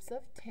 groups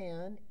of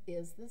 10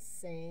 is the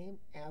same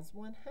as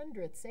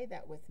 100. Say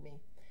that with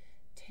me.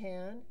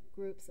 10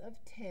 groups of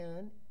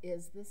 10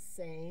 is the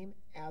same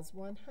as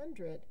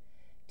 100.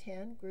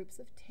 10 groups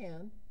of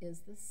 10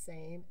 is the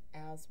same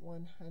as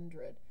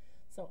 100.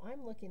 So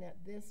I'm looking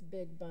at this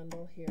big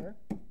bundle here.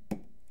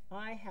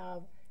 I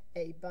have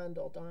a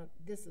bundle.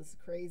 This is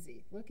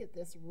crazy. Look at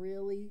this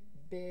really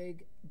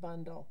big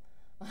bundle.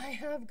 I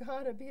have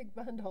got a big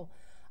bundle.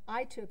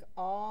 I took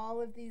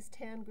all of these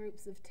 10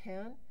 groups of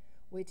 10,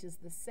 which is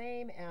the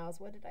same as,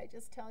 what did I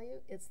just tell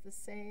you? It's the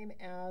same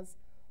as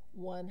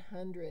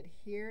 100.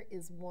 Here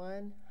is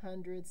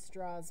 100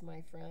 straws,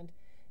 my friend.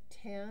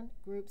 10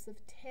 groups of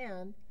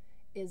 10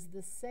 is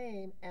the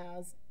same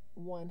as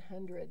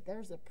 100.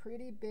 There's a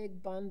pretty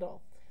big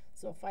bundle.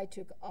 So if I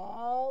took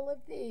all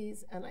of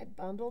these and I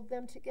bundled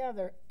them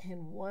together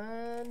in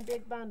one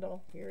big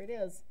bundle, here it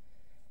is.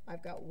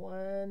 I've got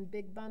one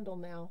big bundle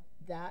now.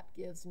 That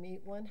gives me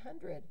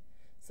 100.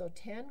 So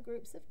 10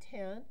 groups of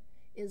 10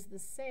 is the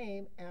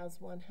same as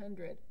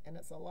 100. And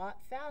it's a lot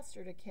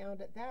faster to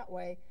count it that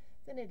way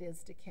than it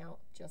is to count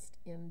just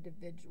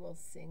individual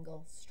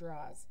single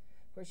straws.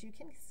 Of course, you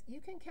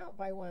can count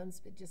by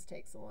ones, but it just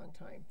takes a long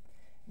time.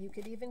 You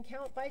could even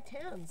count by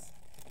tens.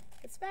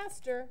 It's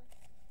faster.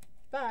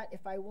 But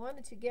if I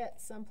wanted to get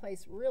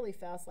someplace really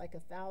fast, like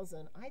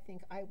 1,000, I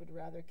think I would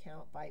rather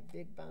count by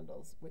big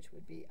bundles, which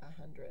would be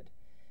 100.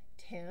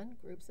 10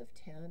 groups of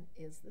 10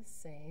 is the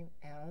same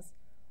as,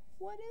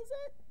 what is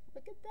it?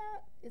 Look at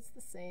that. It's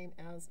the same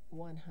as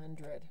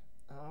 100.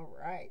 All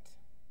right.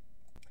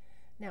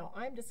 Now,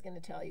 I'm just going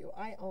to tell you,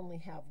 I only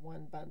have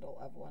one bundle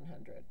of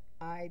 100.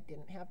 I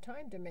didn't have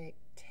time to make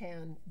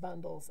 10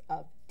 bundles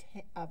of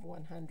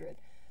 100.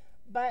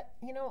 But,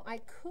 you know, I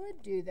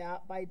could do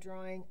that by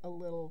drawing a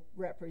little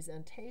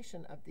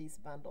representation of these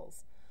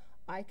bundles.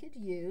 I could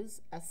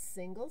use a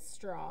single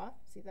straw.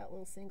 See that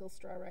little single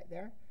straw right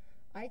there?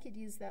 I could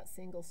use that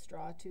single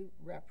straw to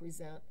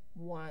represent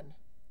 1.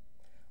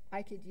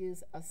 I could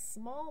use a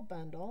small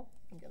bundle.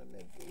 I'm going to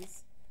move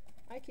these.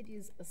 I could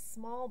use a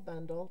small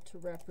bundle to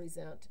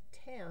represent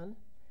 10.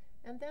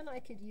 And then I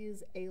could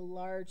use a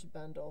large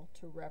bundle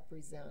to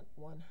represent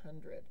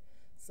 100.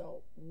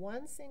 So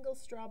one single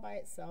straw by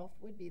itself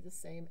would be the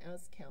same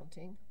as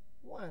counting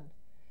 1.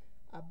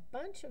 A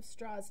bunch of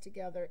straws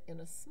together in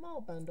a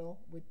small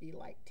bundle would be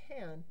like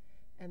 10.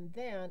 And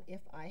then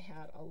if I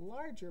had a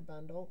larger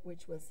bundle,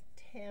 which was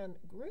 10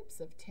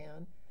 groups of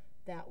 10,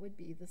 that would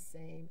be the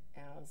same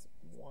as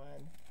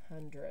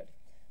 100.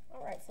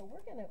 All right, so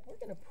we're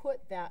gonna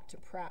put that to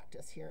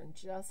practice here in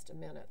just a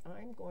minute.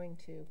 I'm going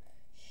to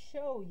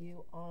show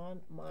you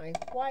on my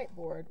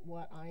whiteboard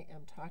what I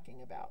am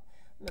talking about.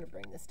 I'm going to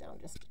bring this down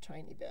just a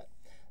tiny bit.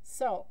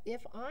 So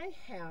if I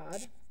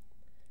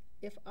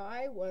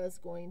was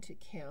going to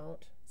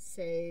count,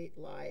 say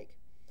like,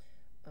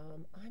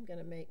 I'm going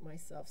to make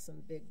myself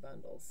some big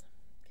bundles.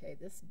 Okay,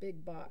 this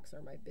big box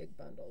are my big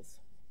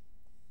bundles.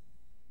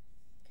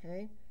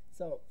 Okay,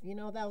 so you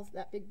know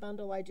that big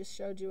bundle I just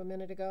showed you a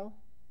minute ago?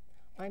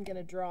 I'm going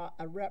to draw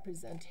a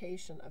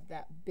representation of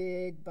that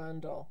big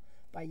bundle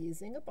by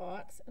using a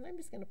box, and I'm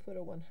just going to put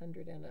a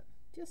 100 in it,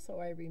 just so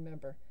I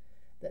remember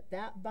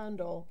that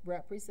bundle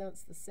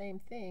represents the same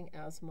thing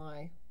as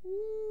my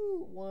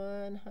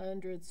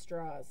 100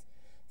 straws.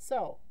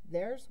 So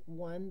there's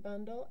one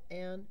bundle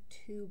and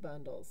two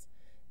bundles.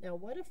 Now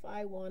what if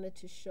I wanted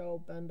to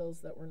show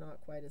bundles that were not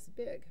quite as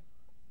big?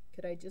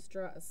 Could I just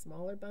draw a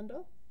smaller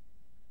bundle?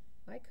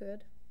 I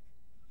could.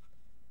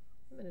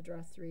 I'm going to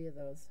draw 3 of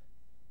those.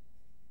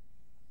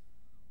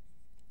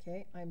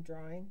 Okay, I'm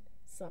drawing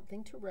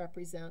something to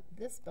represent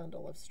this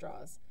bundle of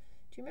straws.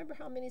 Do you remember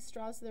how many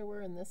straws there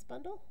were in this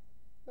bundle?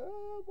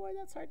 Oh boy,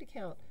 that's hard to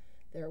count.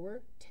 There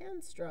were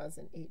 10 straws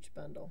in each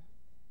bundle.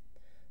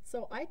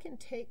 So I can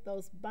take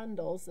those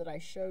bundles that I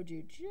showed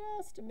you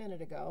just a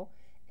minute ago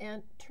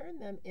and turn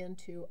them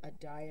into a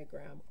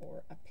diagram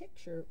or a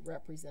picture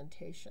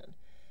representation.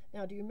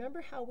 Now, do you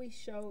remember how we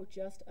show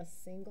just a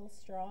single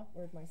straw?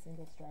 Where'd my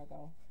single straw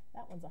go?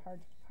 That one's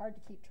hard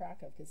to keep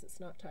track of because it's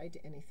not tied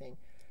to anything.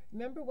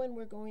 Remember when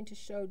we're going to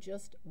show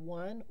just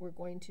one, we're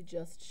going to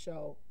just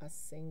show a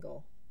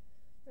single.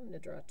 I'm going to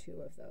draw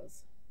 2 of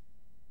those.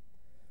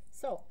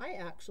 So I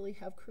actually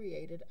have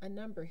created a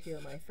number here,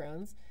 my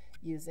friends,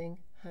 using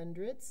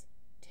hundreds,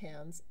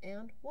 tens,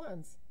 and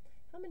ones.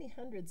 How many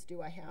hundreds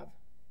do I have?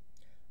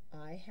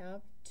 I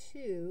have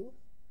 2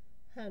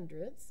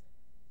 hundreds.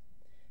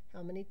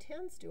 How many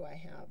tens do I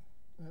have?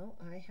 Well,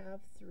 I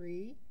have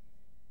 3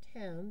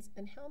 tens.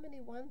 And how many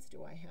ones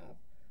do I have?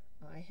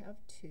 I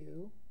have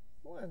 2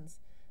 ones.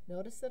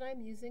 Notice that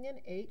I'm using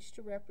an H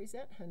to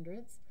represent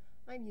hundreds.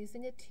 I'm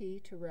using a T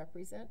to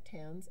represent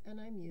tens, and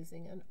I'm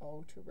using an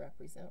O to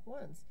represent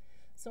ones.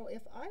 So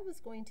if I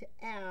was going to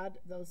add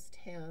those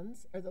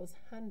tens, or those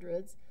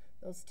hundreds,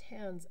 those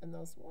tens, and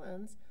those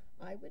ones,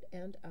 I would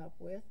end up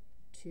with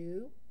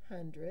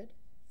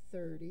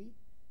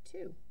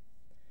 232.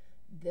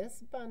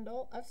 This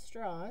bundle of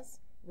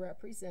straws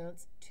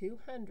represents 2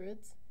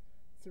 hundreds,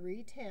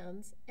 3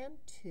 tens,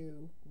 and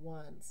 2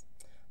 ones.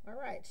 All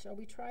right, shall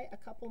we try a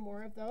couple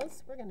more of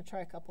those? We're going to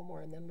try a couple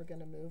more, and then we're going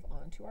to move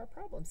on to our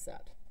problem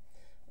set.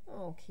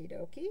 Okie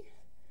dokie.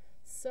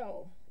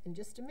 So, in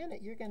just a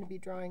minute, you're going to be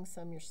drawing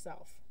some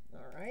yourself.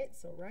 All right,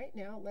 so right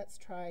now, let's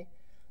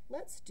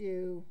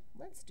do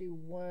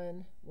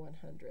 1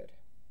 100.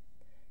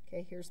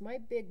 Okay, here's my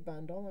big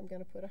bundle. I'm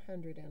going to put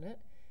 100 in it.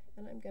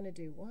 And I'm going to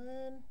do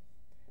 1,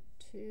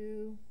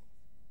 2,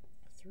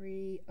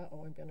 3,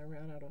 uh-oh, I'm going to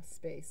run out of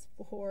space,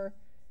 4,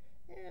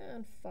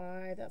 and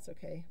 5, that's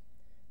okay.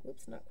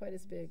 Oops, not quite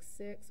as big,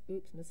 6,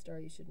 oops, Miss Star,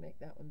 you should make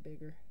that one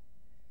bigger.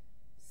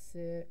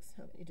 6,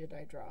 how many did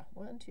I draw?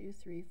 1, 2,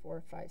 3,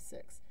 4, 5,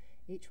 6.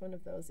 Each one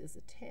of those is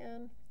a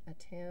 10, a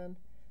 10,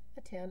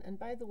 a 10, and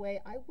by the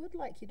way, I would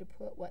like you to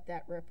put what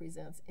that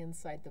represents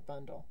inside the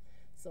bundle.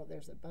 So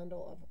there's a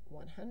bundle of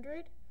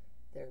 100,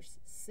 there's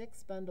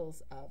 6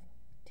 bundles of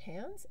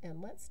 10s,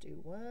 and let's do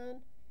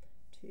 1,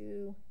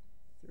 2,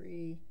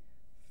 3,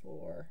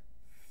 4,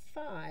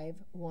 5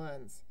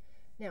 ones.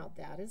 Now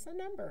that is a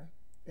number.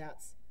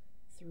 That's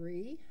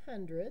 3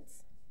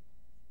 hundreds,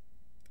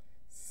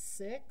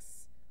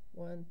 6,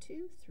 1,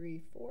 2,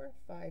 3, 4,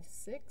 5,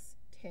 6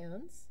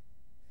 tens,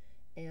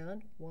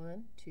 and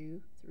 1,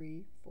 2,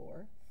 3,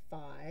 4,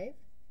 5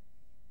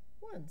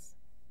 ones.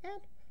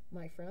 And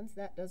my friends,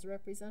 that does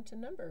represent a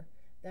number.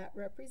 That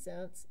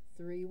represents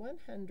 3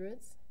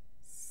 100s,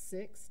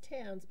 6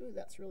 tens. Ooh,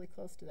 that's really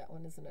close to that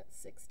one, isn't it?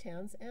 6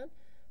 tens and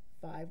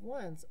 5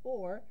 ones,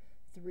 or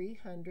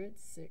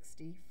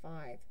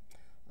 365.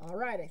 All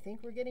right, I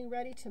think we're getting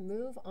ready to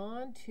move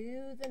on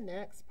to the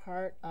next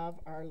part of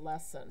our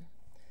lesson.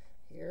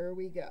 Here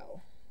we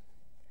go.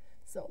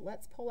 So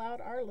let's pull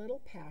out our little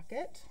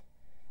packet.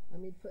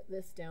 Let me put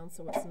this down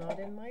so it's not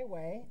in my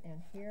way,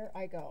 and here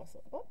I go. So,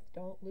 oh,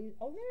 don't lose,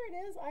 oh, there it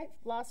is. I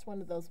lost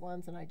one of those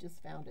ones and I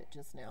just found it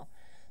just now.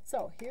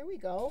 So here we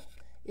go.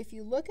 If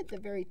you look at the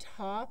very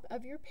top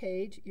of your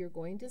page, you're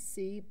going to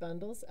see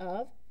bundles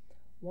of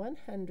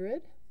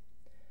 100,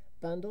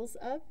 bundles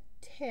of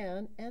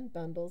 10, and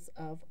bundles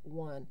of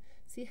 1.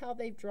 See how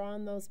they've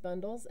drawn those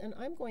bundles? And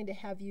I'm going to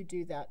have you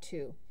do that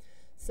too.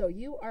 So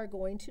you are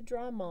going to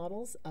draw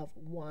models of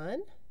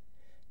 1,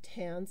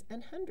 10s,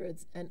 and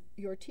 100s, and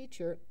your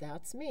teacher,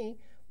 that's me,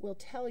 will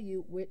tell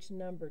you which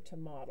number to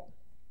model.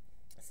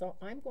 So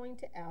I'm going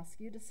to ask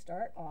you to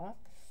start off.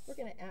 We're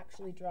going to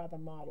actually draw the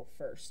model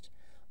first.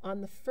 On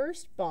the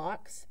first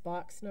box,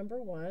 box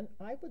number 1,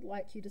 I would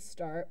like you to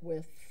start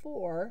with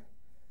 4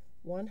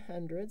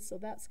 100s. So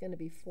that's going to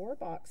be 4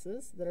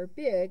 boxes that are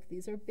big.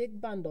 These are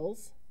big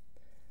bundles.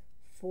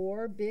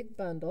 4 big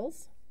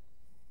bundles.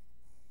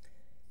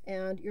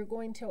 And you're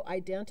going to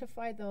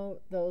identify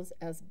those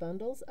as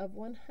bundles of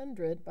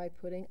 100 by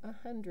putting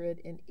 100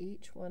 in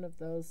each one of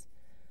those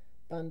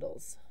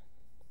bundles.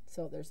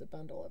 So there's a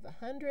bundle of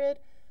 100,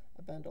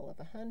 a bundle of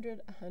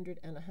 100, 100,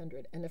 and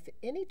 100. And if at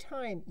any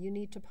time you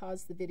need to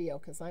pause the video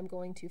because I'm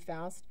going too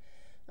fast,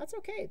 that's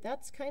okay.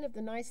 That's kind of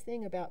the nice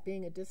thing about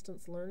being a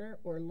distance learner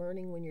or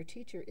learning when your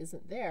teacher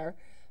isn't there,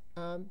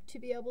 to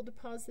be able to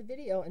pause the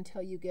video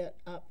until you get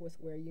up with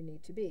where you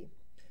need to be.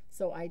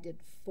 So I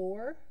did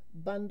 4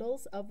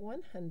 bundles of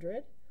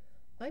 100.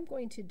 I'm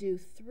going to do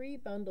 3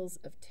 bundles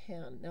of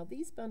 10. Now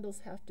these bundles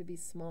have to be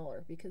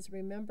smaller because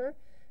remember,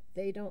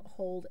 they don't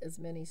hold as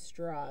many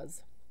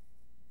straws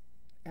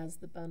as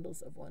the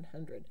bundles of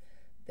 100.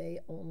 They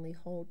only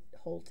hold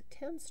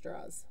 10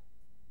 straws.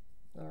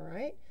 All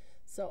right,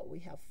 so we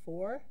have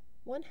 4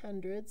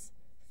 100s,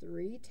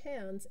 3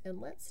 10s,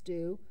 and let's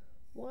do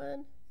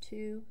 1,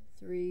 2,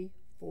 3,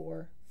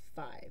 4,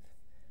 5.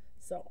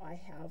 So I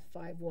have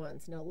 5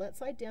 ones. Now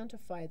let's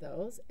identify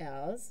those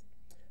as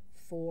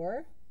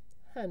 4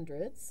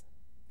 hundreds.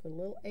 Put a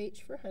little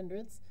H for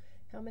hundreds.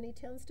 How many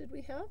 10s did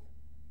we have?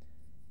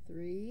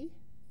 3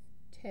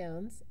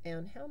 10s.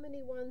 And how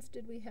many ones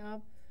did we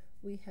have?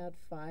 We had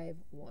 5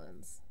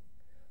 ones.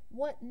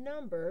 What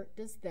number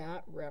does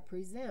that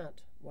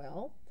represent?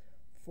 Well,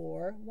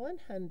 4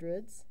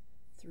 100s,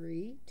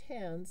 3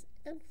 10s,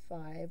 and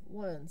 5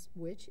 ones,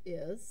 which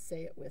is,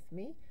 say it with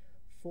me,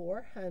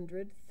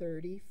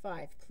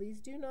 435.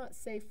 Please do not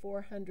say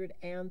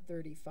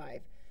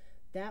 435.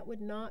 That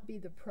would not be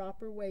the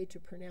proper way to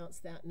pronounce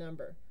that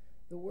number.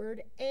 The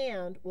word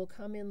 "and" will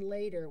come in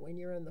later when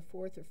you're in the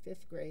 4th or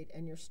 5th grade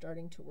and you're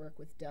starting to work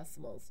with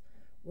decimals.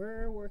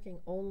 We're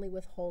working only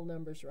with whole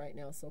numbers right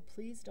now, so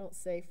please don't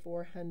say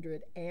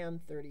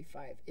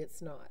 435.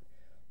 It's not.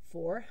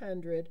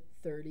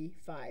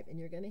 435. And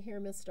you're going to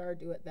hear Miss Star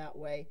do it that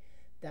way.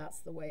 That's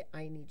the way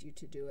I need you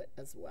to do it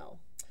as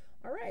well.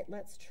 All right,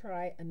 let's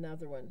try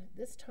another one.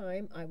 This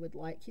time I would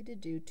like you to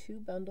do 2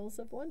 bundles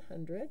of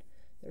 100.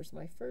 There's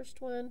my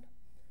first one.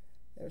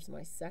 There's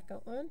my second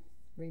one.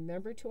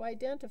 Remember to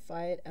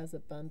identify it as a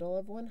bundle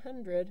of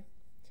 100.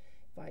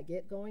 If I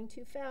get going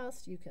too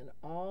fast, you can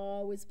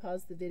always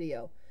pause the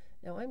video.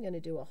 Now I'm going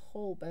to do a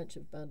whole bunch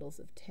of bundles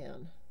of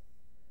 10.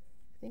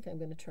 I think I'm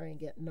going to try and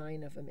get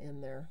 9 of them in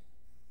there.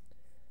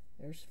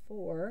 There's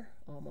 4,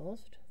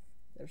 almost.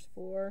 There's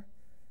 4.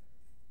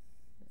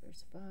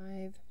 There's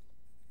 5.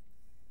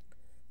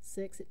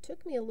 6. It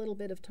took me a little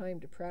bit of time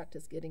to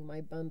practice getting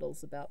my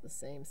bundles about the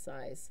same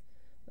size.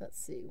 Let's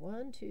see,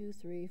 1, 2,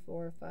 3,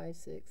 4, 5,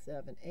 6,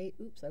 7, 8.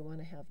 Oops, I want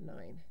to have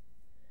 9.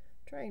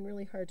 Trying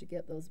really hard to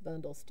get those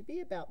bundles to be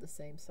about the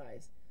same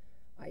size.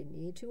 I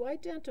need to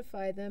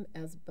identify them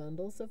as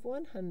bundles of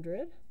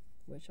 100,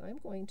 which I'm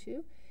going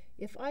to,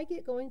 If I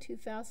get going too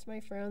fast,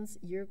 my friends,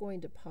 you're going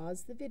to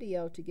pause the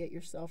video to get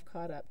yourself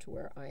caught up to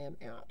where I am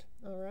at.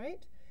 All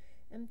right?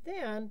 And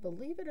then,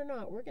 believe it or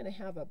not, we're going to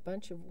have a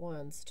bunch of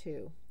ones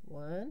too.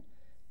 1,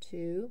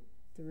 2,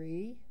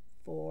 3,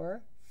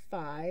 4,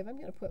 5. I'm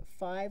going to put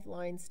 5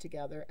 lines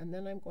together, and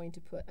then I'm going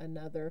to put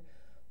another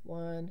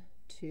 1,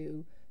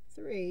 2,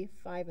 3.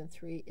 5 and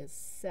 3 is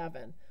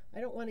 7.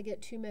 I don't want to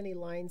get too many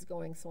lines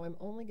going, so I'm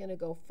only going to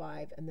go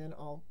 5, and then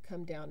I'll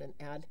come down and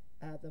add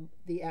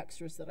the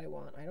extras that I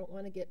want. I don't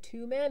want to get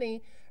too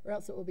many, or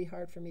else it will be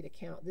hard for me to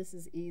count. This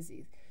is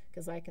easy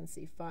because I can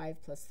see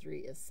 5 plus 3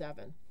 is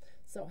 7.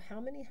 So how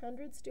many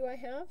hundreds do I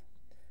have?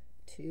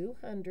 2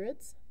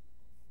 hundreds.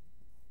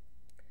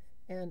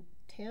 And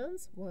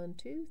tens, 1,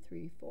 2,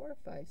 3, 4,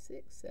 5,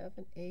 6,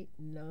 7, 8,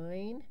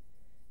 9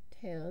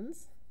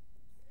 tens.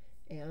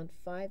 And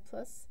 5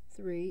 plus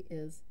 3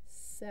 is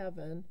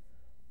 7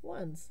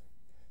 ones.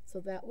 So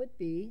that would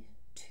be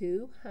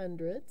 2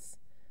 hundreds,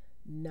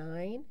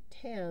 9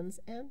 tens,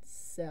 and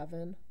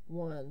 7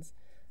 ones,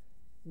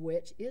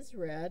 which is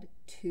read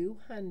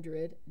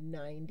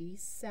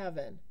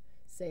 297.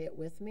 Say it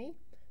with me,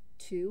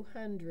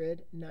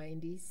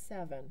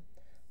 297.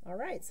 All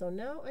right, so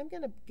now I'm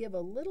going to give a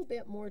little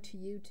bit more to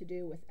you to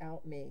do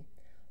without me.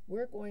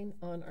 We're going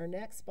on our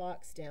next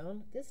box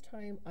down. This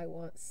time I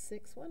want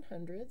 6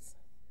 100s.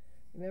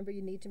 Remember,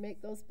 you need to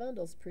make those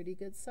bundles pretty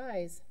good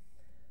size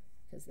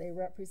because they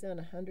represent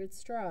 100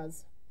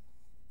 straws.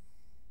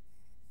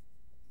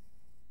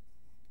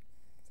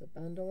 It's a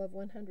bundle of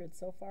 100.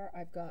 So far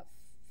I've got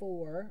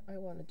 4. I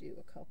want to do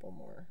a couple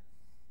more.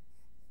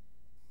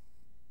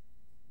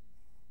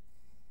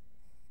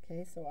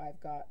 Okay, so I've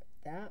got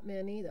that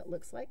many. That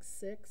looks like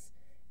 6,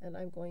 and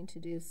I'm going to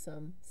do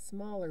some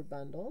smaller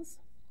bundles.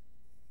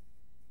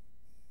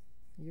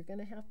 You're going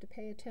to have to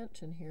pay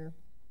attention here.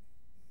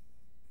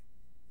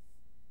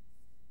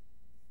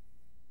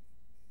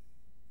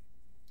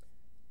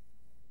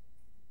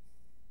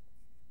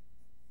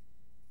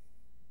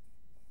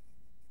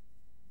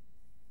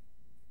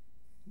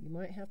 You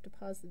might have to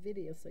pause the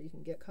video so you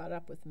can get caught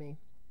up with me.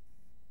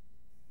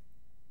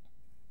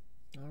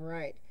 All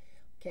right.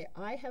 Okay,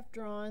 I have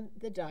drawn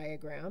the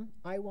diagram.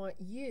 I want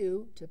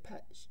you to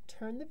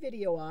turn the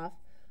video off,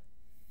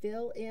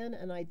 fill in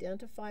and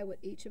identify what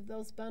each of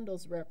those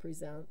bundles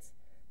represents.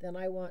 Then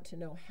I want to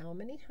know how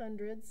many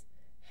hundreds,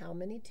 how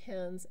many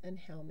tens, and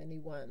how many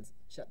ones.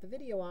 Shut the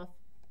video off.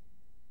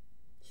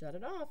 Shut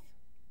it off.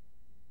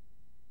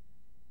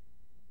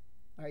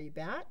 Are you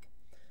back?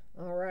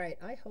 All right,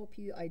 I hope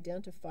you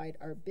identified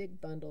our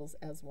big bundles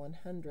as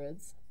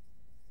 100s.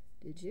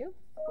 Did you?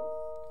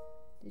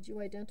 Did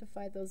you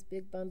identify those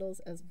big bundles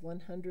as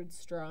 100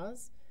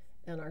 straws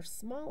and our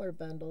smaller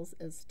bundles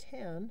as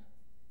 10?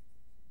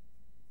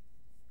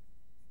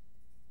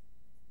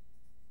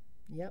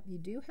 Yep, you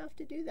do have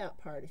to do that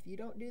part. If you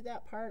don't do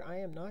that part, I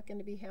am not going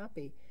to be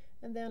happy.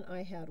 And then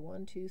I had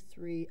 1, 2,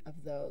 3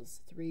 of those,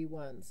 3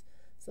 ones.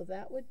 So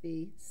that would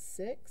be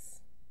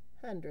 6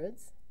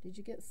 hundreds. Did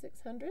you get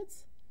 6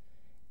 hundreds?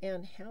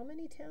 And how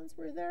many tens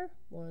were there?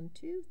 1,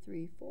 2,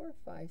 3, 4,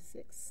 5,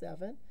 6,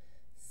 7.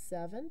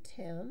 7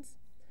 tens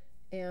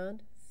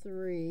and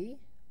 3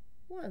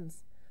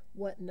 ones.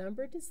 What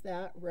number does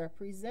that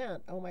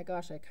represent? Oh my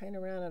gosh, I kind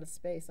of ran out of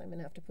space. I'm going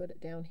to have to put it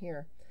down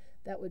here.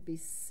 That would be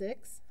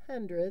 6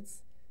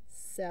 hundreds,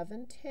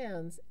 7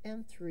 tens,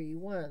 and 3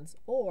 ones,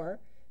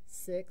 or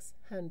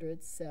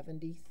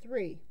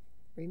 673.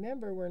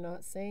 Remember, we're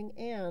not saying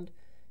and.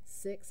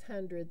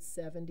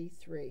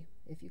 673.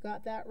 If you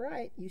got that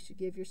right, you should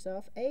give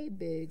yourself a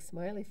big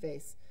smiley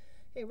face.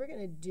 Okay, we're going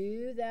to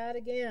do that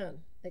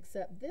again,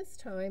 except this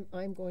time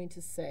I'm going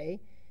to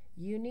say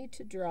you need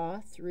to draw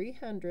 3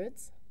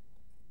 hundreds,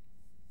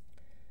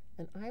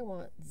 and I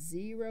want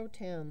 0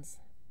 tens.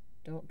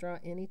 Don't draw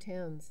any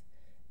tens.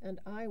 And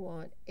I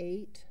want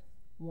 8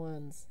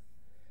 ones.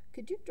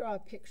 Could you draw a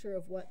picture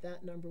of what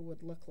that number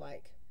would look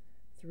like?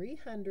 3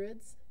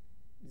 hundreds,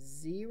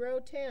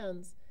 0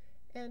 tens,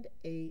 and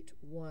 8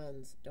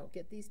 ones. Don't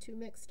get these two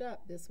mixed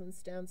up. This one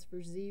stands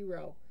for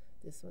 0.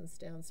 This one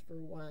stands for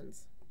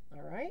ones.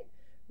 All right,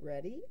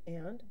 ready,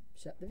 and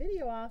shut the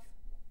video off.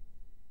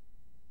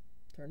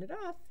 Turn it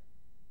off.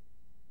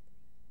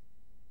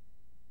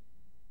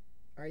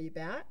 Are you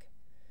back?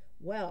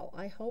 Well,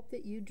 I hope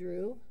that you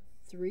drew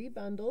 3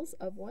 bundles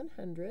of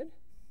 100.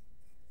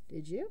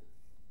 Did you?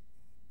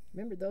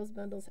 Remember those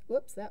bundles?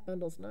 Whoops, that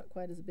bundle's not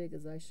quite as big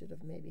as I should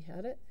have maybe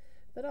had it,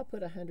 but I'll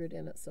put 100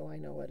 in it so I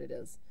know what it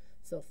is.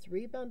 So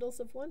 3 bundles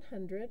of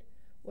 100.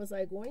 Was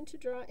I going to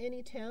draw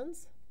any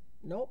tens?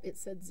 Nope, it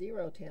said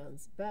 0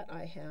 tens, but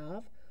I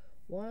have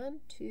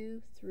 1,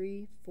 2,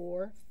 3,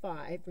 4,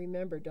 5.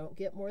 Remember, don't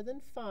get more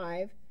than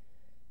 5.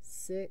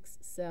 6,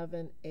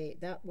 7, 8.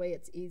 That way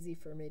it's easy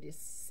for me to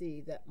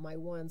see that my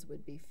ones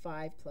would be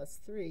 5 plus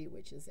 3,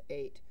 which is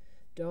 8.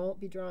 Don't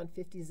be drawing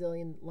 50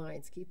 zillion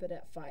lines. Keep it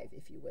at 5,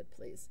 if you would,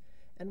 please.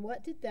 And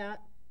what did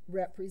that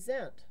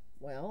represent?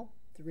 Well,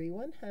 3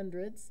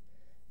 100s,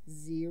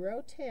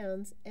 0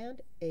 tens,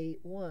 and 8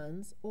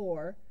 ones,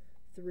 or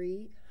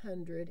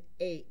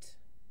 308.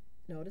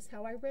 Notice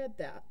how I read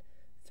that.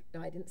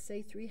 I didn't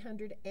say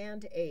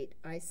 308.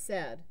 I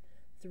said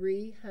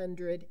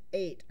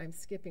 308. I'm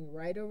skipping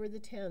right over the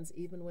tens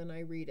even when I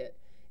read it.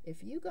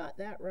 If you got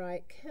that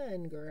right,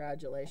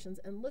 congratulations.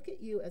 And look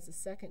at you as a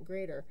second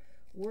grader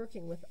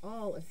working with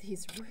all of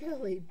these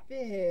really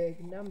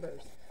big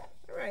numbers.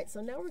 All right, so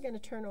now we're going to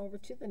turn over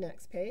to the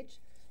next page.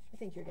 I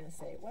think you're going to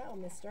say, wow,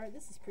 Miss Starr,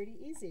 this is pretty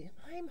easy.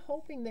 I'm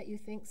hoping that you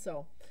think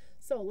so.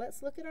 So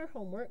let's look at our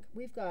homework.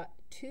 We've got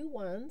 2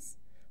 ones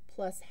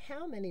plus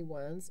how many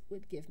ones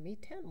would give me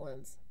 10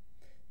 ones?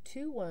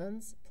 2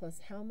 ones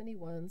plus how many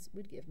ones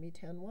would give me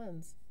 10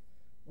 ones?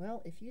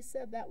 Well, if you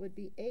said that would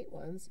be 8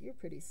 ones, you're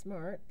pretty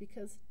smart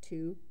because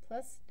 2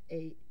 plus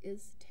 8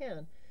 is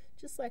 10.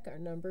 Just like our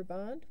number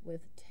bond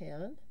with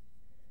 10,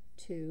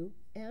 2,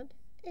 and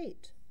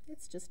 8.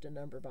 It's just a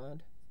number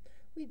bond.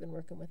 We've been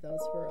working with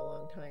those for a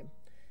long time.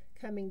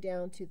 Coming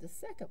down to the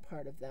second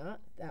part of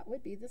that, that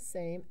would be the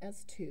same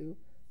as 2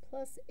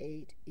 plus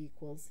 8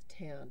 equals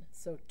 10.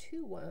 So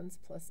 2 ones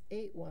plus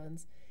 8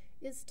 ones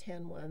is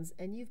 10 ones,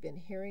 and you've been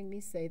hearing me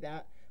say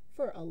that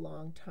for a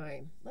long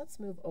time.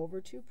 Let's move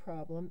over to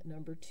problem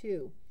number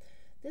 2.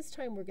 This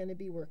time we're going to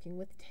be working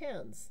with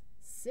tens.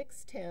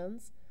 6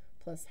 tens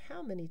plus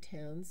how many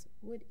tens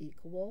would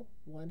equal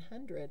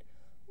 100?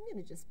 I'm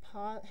going to just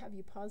have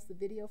you pause the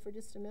video for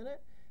just a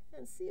minute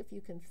and see if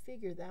you can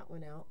figure that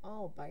one out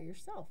all by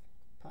yourself.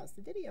 Pause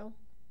the video.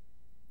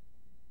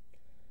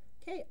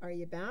 Okay, are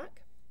you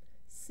back?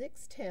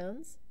 6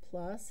 tens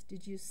plus,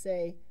 did you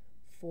say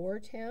 4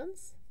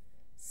 tens?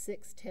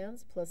 6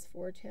 tens plus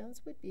 4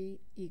 tens would be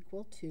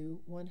equal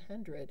to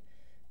 100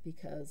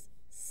 because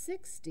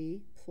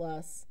 60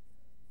 plus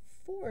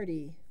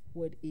 40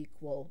 would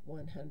equal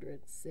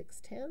 100. 6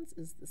 tens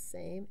is the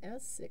same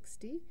as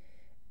 60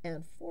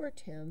 and 4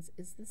 tens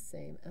is the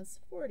same as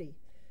 40.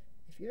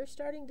 If you're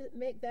starting to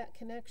make that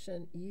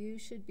connection, you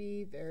should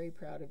be very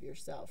proud of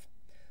yourself.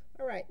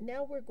 All right,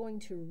 now we're going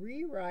to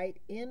rewrite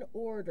in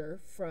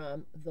order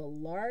from the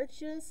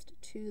largest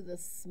to the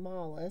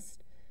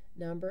smallest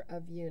number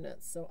of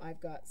units. So I've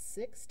got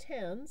 6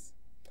 tens,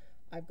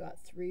 I've got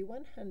 3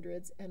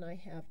 100s, and I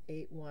have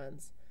 8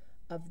 ones.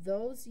 Of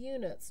those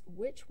units,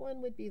 which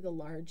one would be the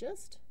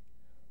largest?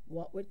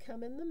 What would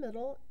come in the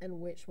middle?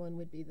 And which one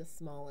would be the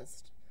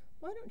smallest?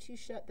 Why don't you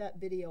shut that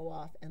video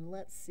off and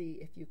let's see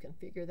if you can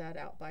figure that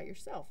out by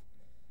yourself.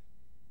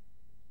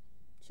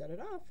 Shut it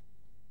off.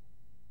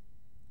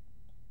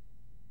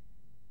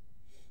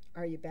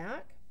 Are you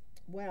back?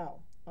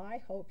 Well, I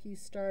hope you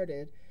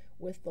started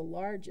with the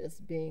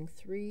largest being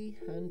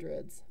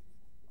 300s.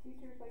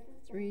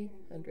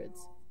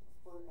 300s.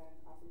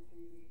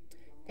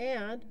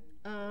 And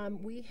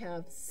we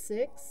have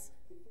 6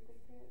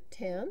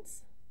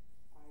 tens.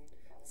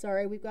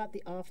 Sorry, we've got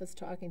the office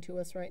talking to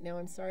us right now.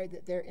 I'm sorry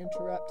that they're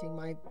interrupting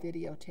my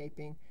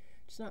videotaping.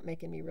 It's not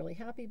making me really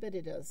happy, but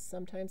it is.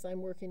 Sometimes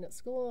I'm working at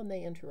school and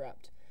they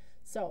interrupt.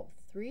 So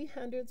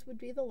 300s would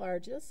be the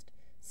largest,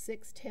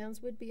 6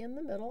 tens would be in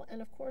the middle,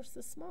 and of course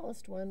the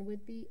smallest one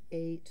would be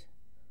 8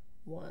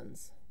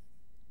 ones.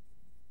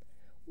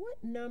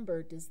 What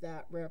number does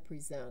that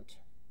represent?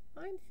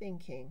 I'm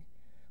thinking,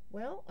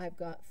 well, I've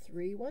got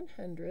 3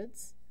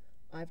 100s,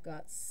 I've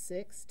got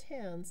 6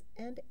 tens,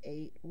 and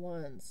 8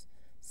 ones.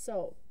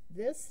 So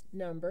this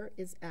number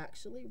is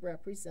actually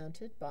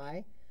represented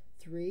by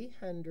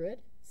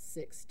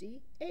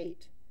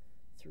 368.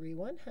 3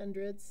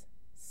 100s,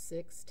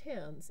 6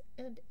 tens,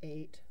 and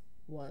 8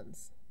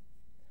 ones.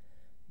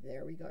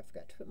 There we go. I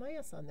forgot to put my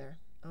S on there.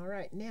 All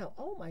right, now,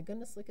 oh my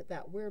goodness, look at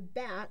that. We're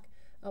back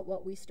at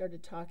what we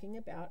started talking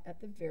about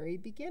at the very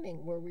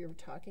beginning, where we were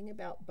talking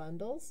about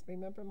bundles.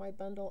 Remember my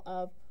bundle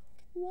of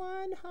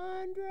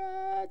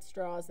 100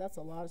 straws? That's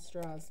a lot of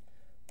straws.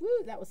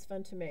 Woo, that was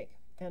fun to make.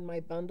 And my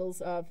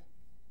bundles of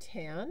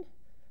 10.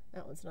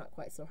 That one's not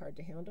quite so hard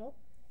to handle.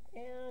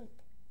 And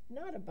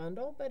not a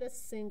bundle, but a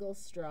single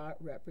straw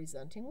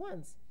representing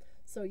ones.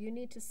 So you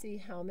need to see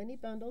how many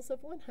bundles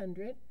of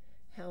 100,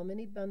 how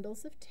many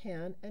bundles of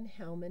 10, and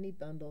how many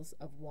bundles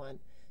of 1.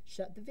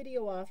 Shut the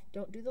video off.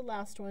 Don't do the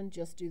last one,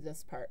 just do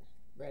this part.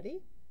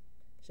 Ready?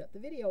 Shut the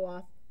video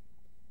off.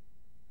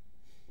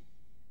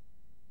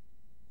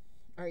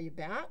 Are you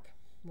back?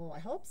 Well, I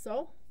hope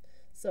so.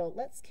 So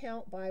let's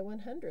count by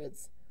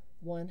 100s.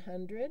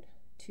 100,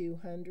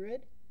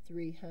 200,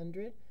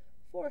 300,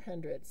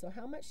 400. So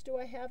how much do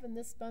I have in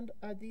this bundle?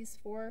 Are these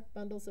 4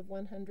 bundles of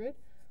 100?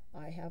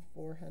 I have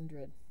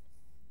 400.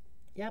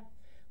 Yep.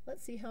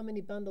 Let's see how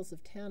many bundles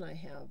of 10 I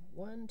have.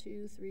 1,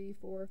 2, 3,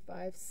 4,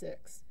 5,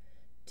 6.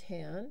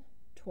 10,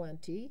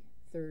 20,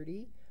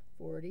 30,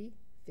 40,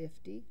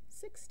 50,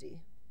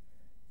 60.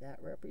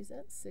 That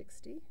represents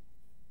 60.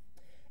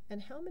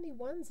 And how many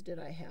ones did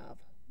I have?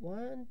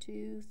 1,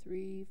 2,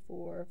 3,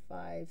 4,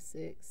 5,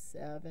 6,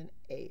 7,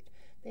 8.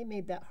 They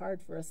made that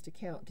hard for us to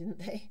count, didn't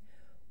they?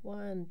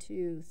 1,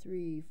 2,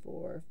 3,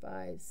 4,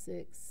 5,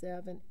 6,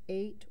 7,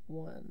 8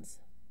 ones.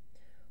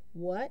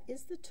 What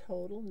is the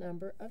total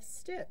number of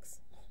sticks?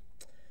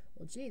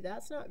 Well, gee,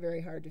 that's not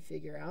very hard to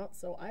figure out.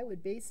 So I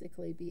would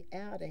basically be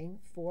adding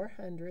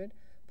 400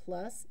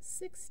 plus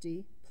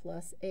 60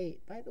 plus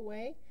 8. By the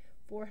way,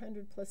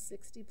 400 plus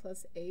 60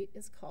 plus 8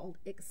 is called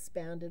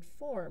expanded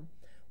form.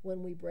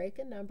 When we break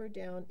a number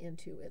down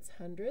into its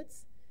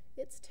hundreds,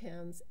 its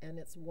tens, and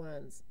its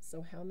ones.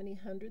 So how many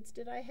hundreds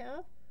did I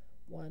have?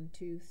 1,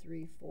 2,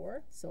 3,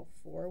 4. So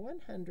 4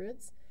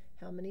 100s.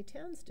 How many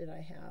tens did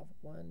I have?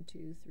 1,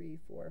 2, 3,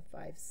 4,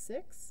 5,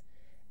 6.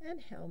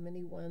 And how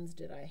many ones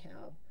did I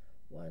have?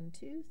 1,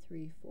 2,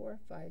 3, 4,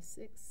 5,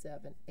 6,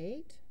 7,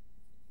 8.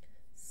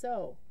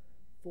 So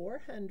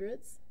 4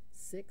 hundreds,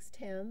 6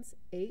 tens,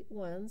 8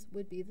 ones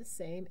would be the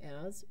same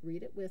as,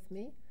 read it with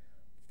me,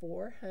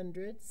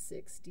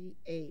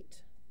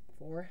 468.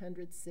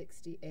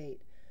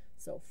 468.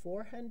 So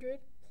 400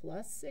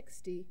 plus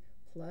 60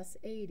 plus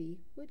 80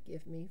 would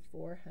give me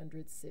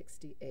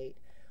 468.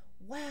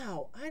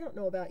 Wow, I don't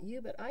know about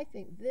you, but I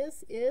think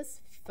this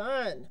is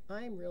fun.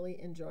 I'm really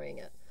enjoying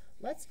it.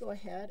 Let's go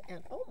ahead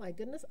and, oh my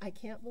goodness, I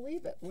can't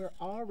believe it. We're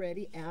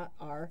already at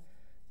our,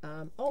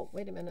 oh,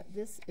 wait a minute.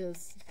 This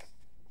is,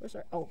 where's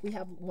our, oh, we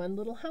have one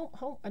little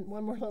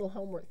one more little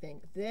homework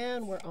thing.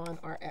 Then we're on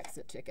our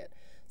exit ticket.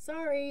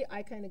 Sorry,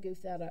 I kind of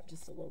goofed that up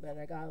just a little bit.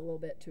 I got a little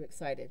bit too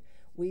excited.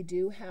 We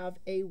do have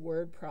a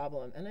word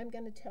problem, and I'm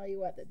going to tell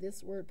you what, that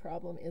this word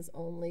problem is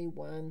only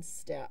one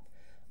step.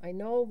 I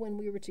know when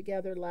we were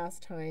together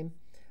last time,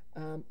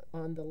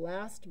 on the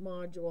last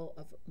module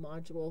of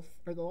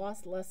the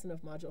last lesson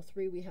of module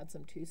 3, we had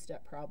some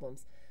 2-step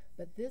problems.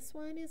 But this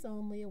one is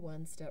only a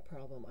 1-step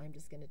problem. I'm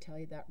just going to tell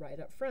you that right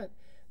up front.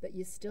 But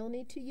you still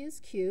need to use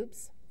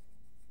cubes.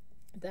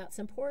 That's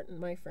important,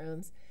 my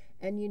friends.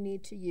 And you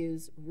need to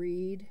use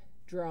read,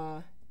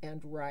 draw,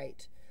 and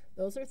write.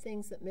 Those are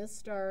things that Ms.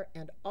 Starr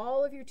and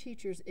all of your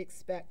teachers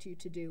expect you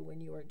to do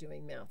when you are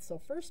doing math. So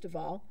first of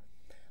all,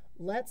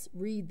 let's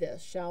read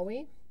this, shall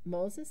we?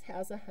 Moses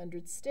has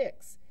 100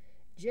 sticks.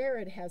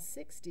 Jared has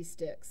 60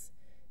 sticks.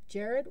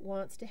 Jared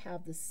wants to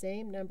have the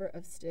same number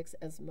of sticks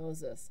as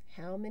Moses.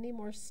 How many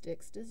more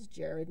sticks does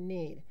Jared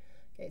need?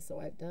 Okay, so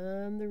I've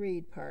done the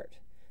read part.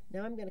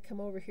 Now I'm going to come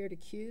over here to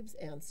cubes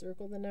and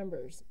circle the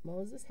numbers.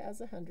 Moses has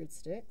 100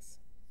 sticks.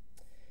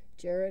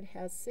 Jared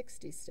has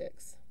 60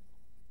 sticks.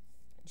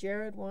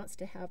 Jared wants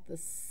to have the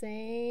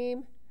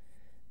same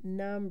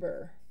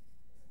number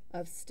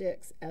of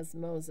sticks as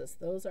Moses.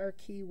 Those are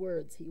key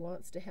words. He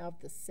wants to have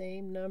the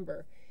same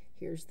number.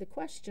 Here's the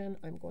question.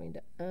 I'm going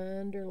to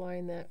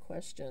underline that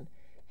question.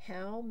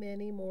 How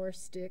many more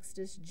sticks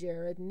does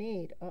Jared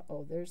need?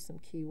 Uh-oh, there's some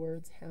key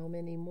words. How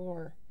many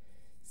more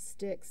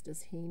sticks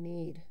does he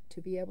need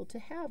to be able to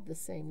have the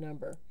same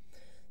number?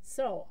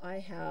 So I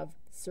have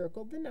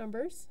circled the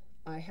numbers.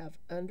 I have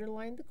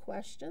underlined the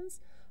questions.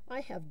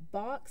 I have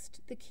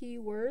boxed the key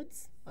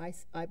words. I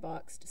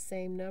boxed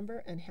same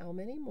number and how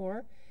many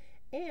more.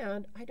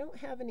 And I don't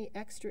have any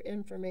extra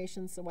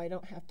information, so I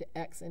don't have to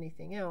X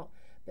anything out.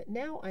 But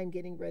now I'm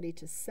getting ready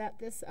to set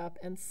this up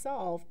and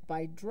solve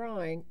by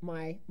drawing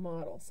my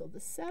model. So the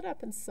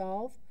setup and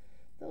solve,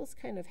 those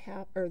kind of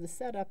or the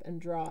setup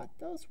and draw,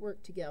 those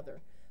work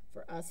together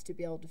for us to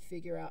be able to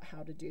figure out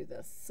how to do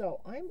this.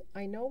 So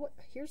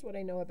here's what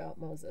I know about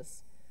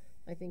Moses.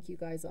 I think you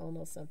guys all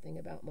know something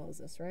about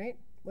Moses, right?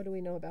 What do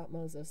we know about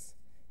Moses?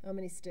 How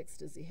many sticks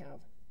does he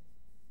have?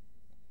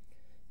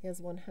 He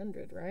has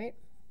 100, right?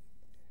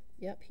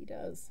 Yep, he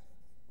does.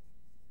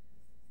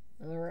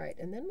 All right,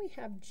 and then we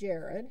have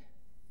Jared.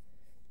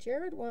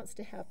 Jared wants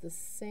to have the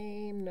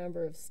same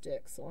number of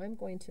sticks, so I'm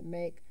going to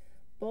make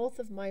both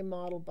of my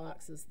model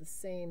boxes the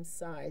same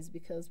size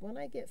because when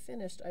I get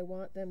finished, I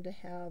want them to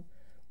have,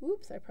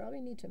 oops, I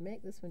probably need to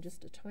make this one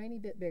just a tiny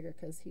bit bigger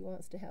because he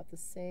wants to have the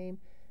same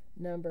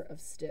number of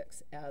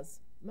sticks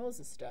as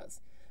Moses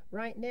does.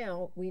 Right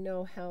now, we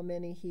know how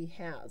many he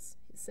has.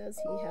 It says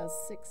he has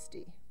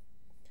 60.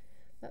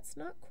 That's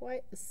not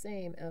quite the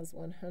same as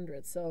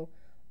 100, so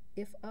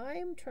if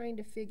I'm trying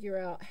to figure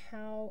out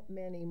how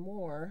many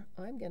more,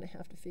 I'm going to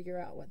have to figure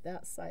out what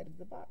that side of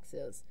the box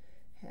is.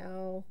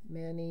 How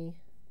many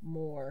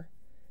more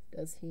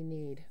does he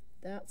need?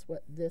 That's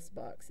what this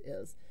box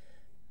is.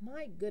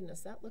 My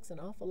goodness, that looks an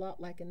awful lot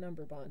like a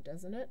number bond,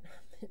 doesn't it?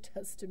 It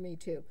does to me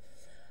too.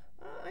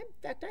 In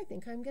fact, I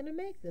think I'm going to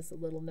make this a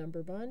little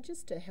number bond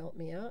just to help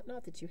me out.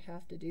 Not that you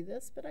have to do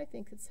this, but I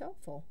think it's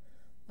helpful.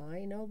 I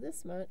know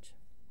this much.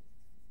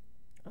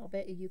 I'll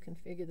bet you can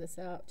figure this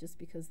out just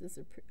because this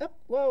is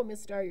whoa,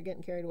 Miss Starr, you're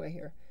getting carried away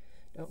here.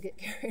 Don't get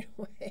carried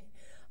away.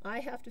 I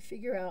have to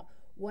figure out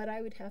what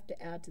I would have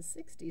to add to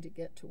 60 to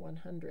get to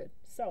 100.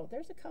 So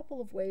there's a couple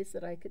of ways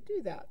that I could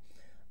do that.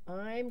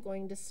 I'm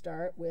going to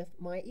start with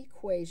my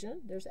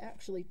equation. There's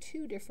actually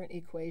 2 different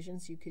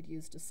equations you could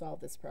use to solve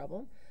this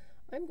problem.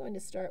 I'm going to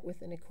start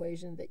with an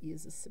equation that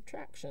uses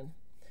subtraction.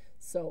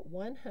 So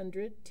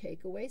 100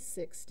 take away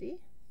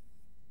 60.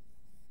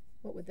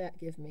 What would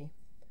that give me?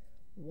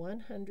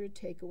 100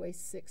 take away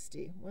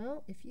 60.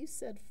 Well, if you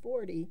said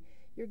 40,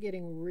 you're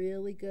getting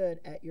really good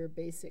at your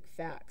basic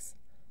facts.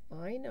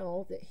 I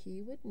know that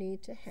he would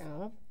need to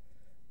have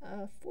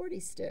 40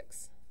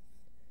 sticks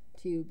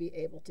to be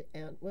able to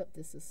end. Whoop,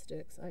 this is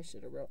sticks. I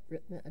should have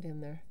written that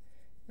in there.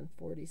 And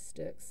 40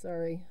 sticks.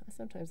 Sorry,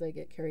 sometimes I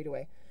get carried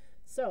away.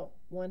 So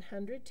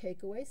 100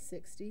 take away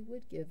 60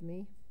 would give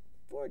me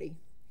 40.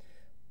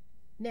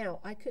 Now,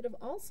 I could have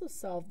also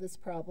solved this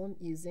problem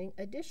using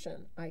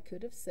addition. I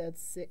could have said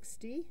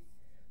 60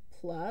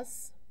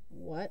 plus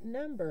what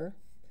number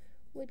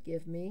would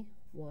give me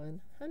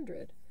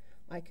 100.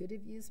 I could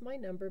have used my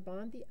number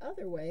bond the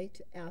other way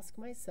to ask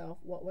myself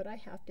what would I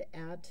have to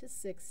add to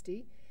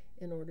 60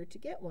 in order to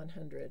get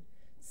 100.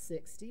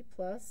 60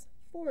 plus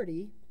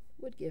 40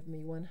 would give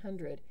me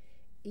 100.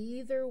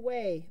 Either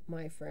way,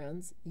 my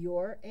friends,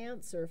 your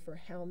answer for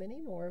how many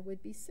more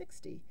would be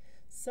 60.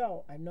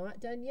 So I'm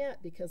not done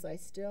yet because I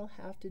still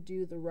have to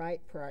do the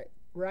right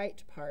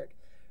part.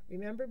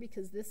 Remember,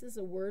 because this is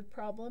a word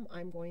problem,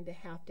 I'm going to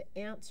have to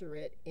answer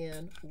it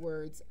in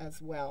words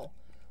as well.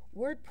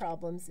 Word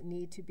problems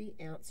need to be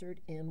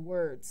answered in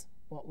words.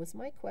 What was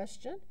my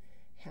question?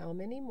 How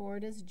many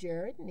more does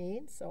Jared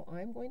need? So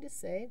I'm going to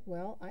say,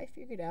 well, I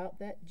figured out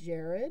that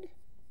Jared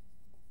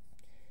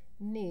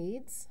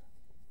needs,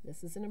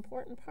 this is an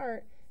important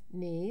part,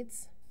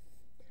 needs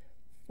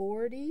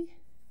 40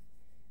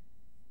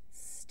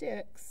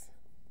 sticks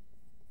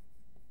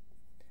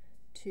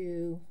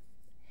to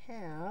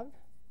have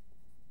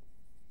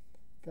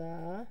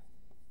the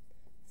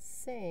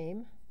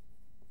same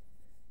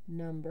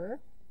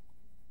number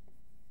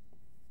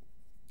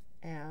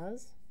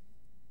as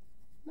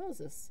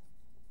Moses.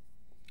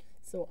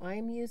 So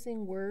I'm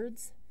using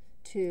words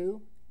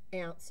to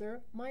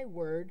answer my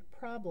word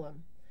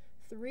problem.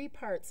 3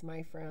 parts,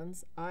 my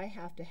friends. I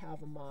have to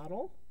have a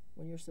model.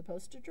 When you're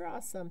supposed to draw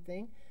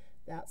something,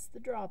 that's the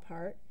draw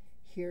part.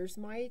 Here's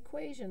my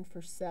equation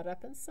for set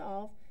up and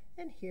solve,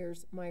 and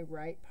here's my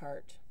right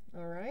part.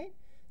 All right?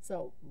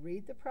 So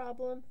read the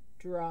problem,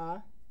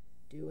 draw,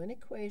 do an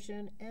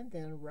equation, and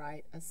then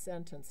write a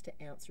sentence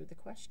to answer the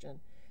question.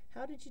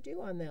 How did you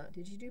do on that?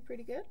 Did you do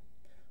pretty good?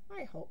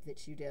 I hope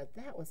that you did.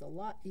 That was a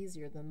lot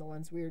easier than the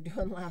ones we were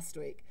doing last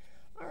week.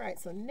 All right,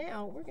 so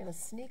now we're going to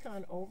sneak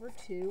on over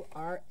to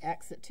our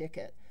exit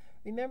ticket.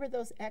 Remember,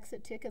 those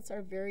exit tickets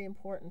are very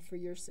important for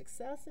your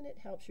success, and it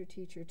helps your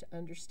teacher to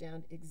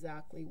understand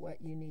exactly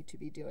what you need to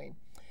be doing.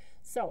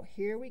 So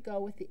here we go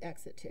with the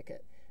exit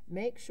ticket.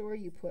 Make sure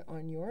you put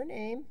on your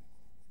name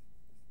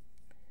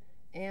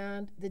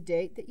and the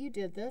date that you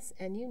did this,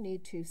 and you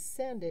need to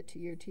send it to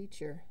your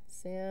teacher.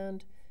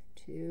 Send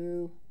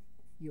to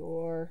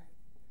your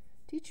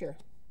teacher.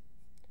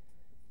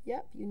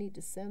 Yep, you need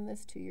to send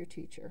this to your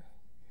teacher.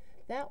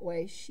 That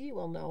way she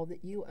will know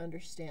that you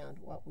understand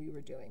what we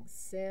were doing.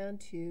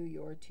 Send to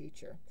your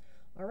teacher.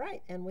 All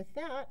right, and with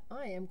that,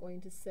 I am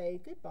going to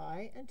say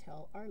goodbye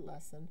until our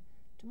lesson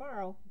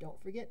tomorrow.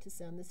 Don't forget to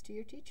send this to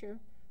your teacher.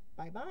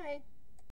 Bye-bye.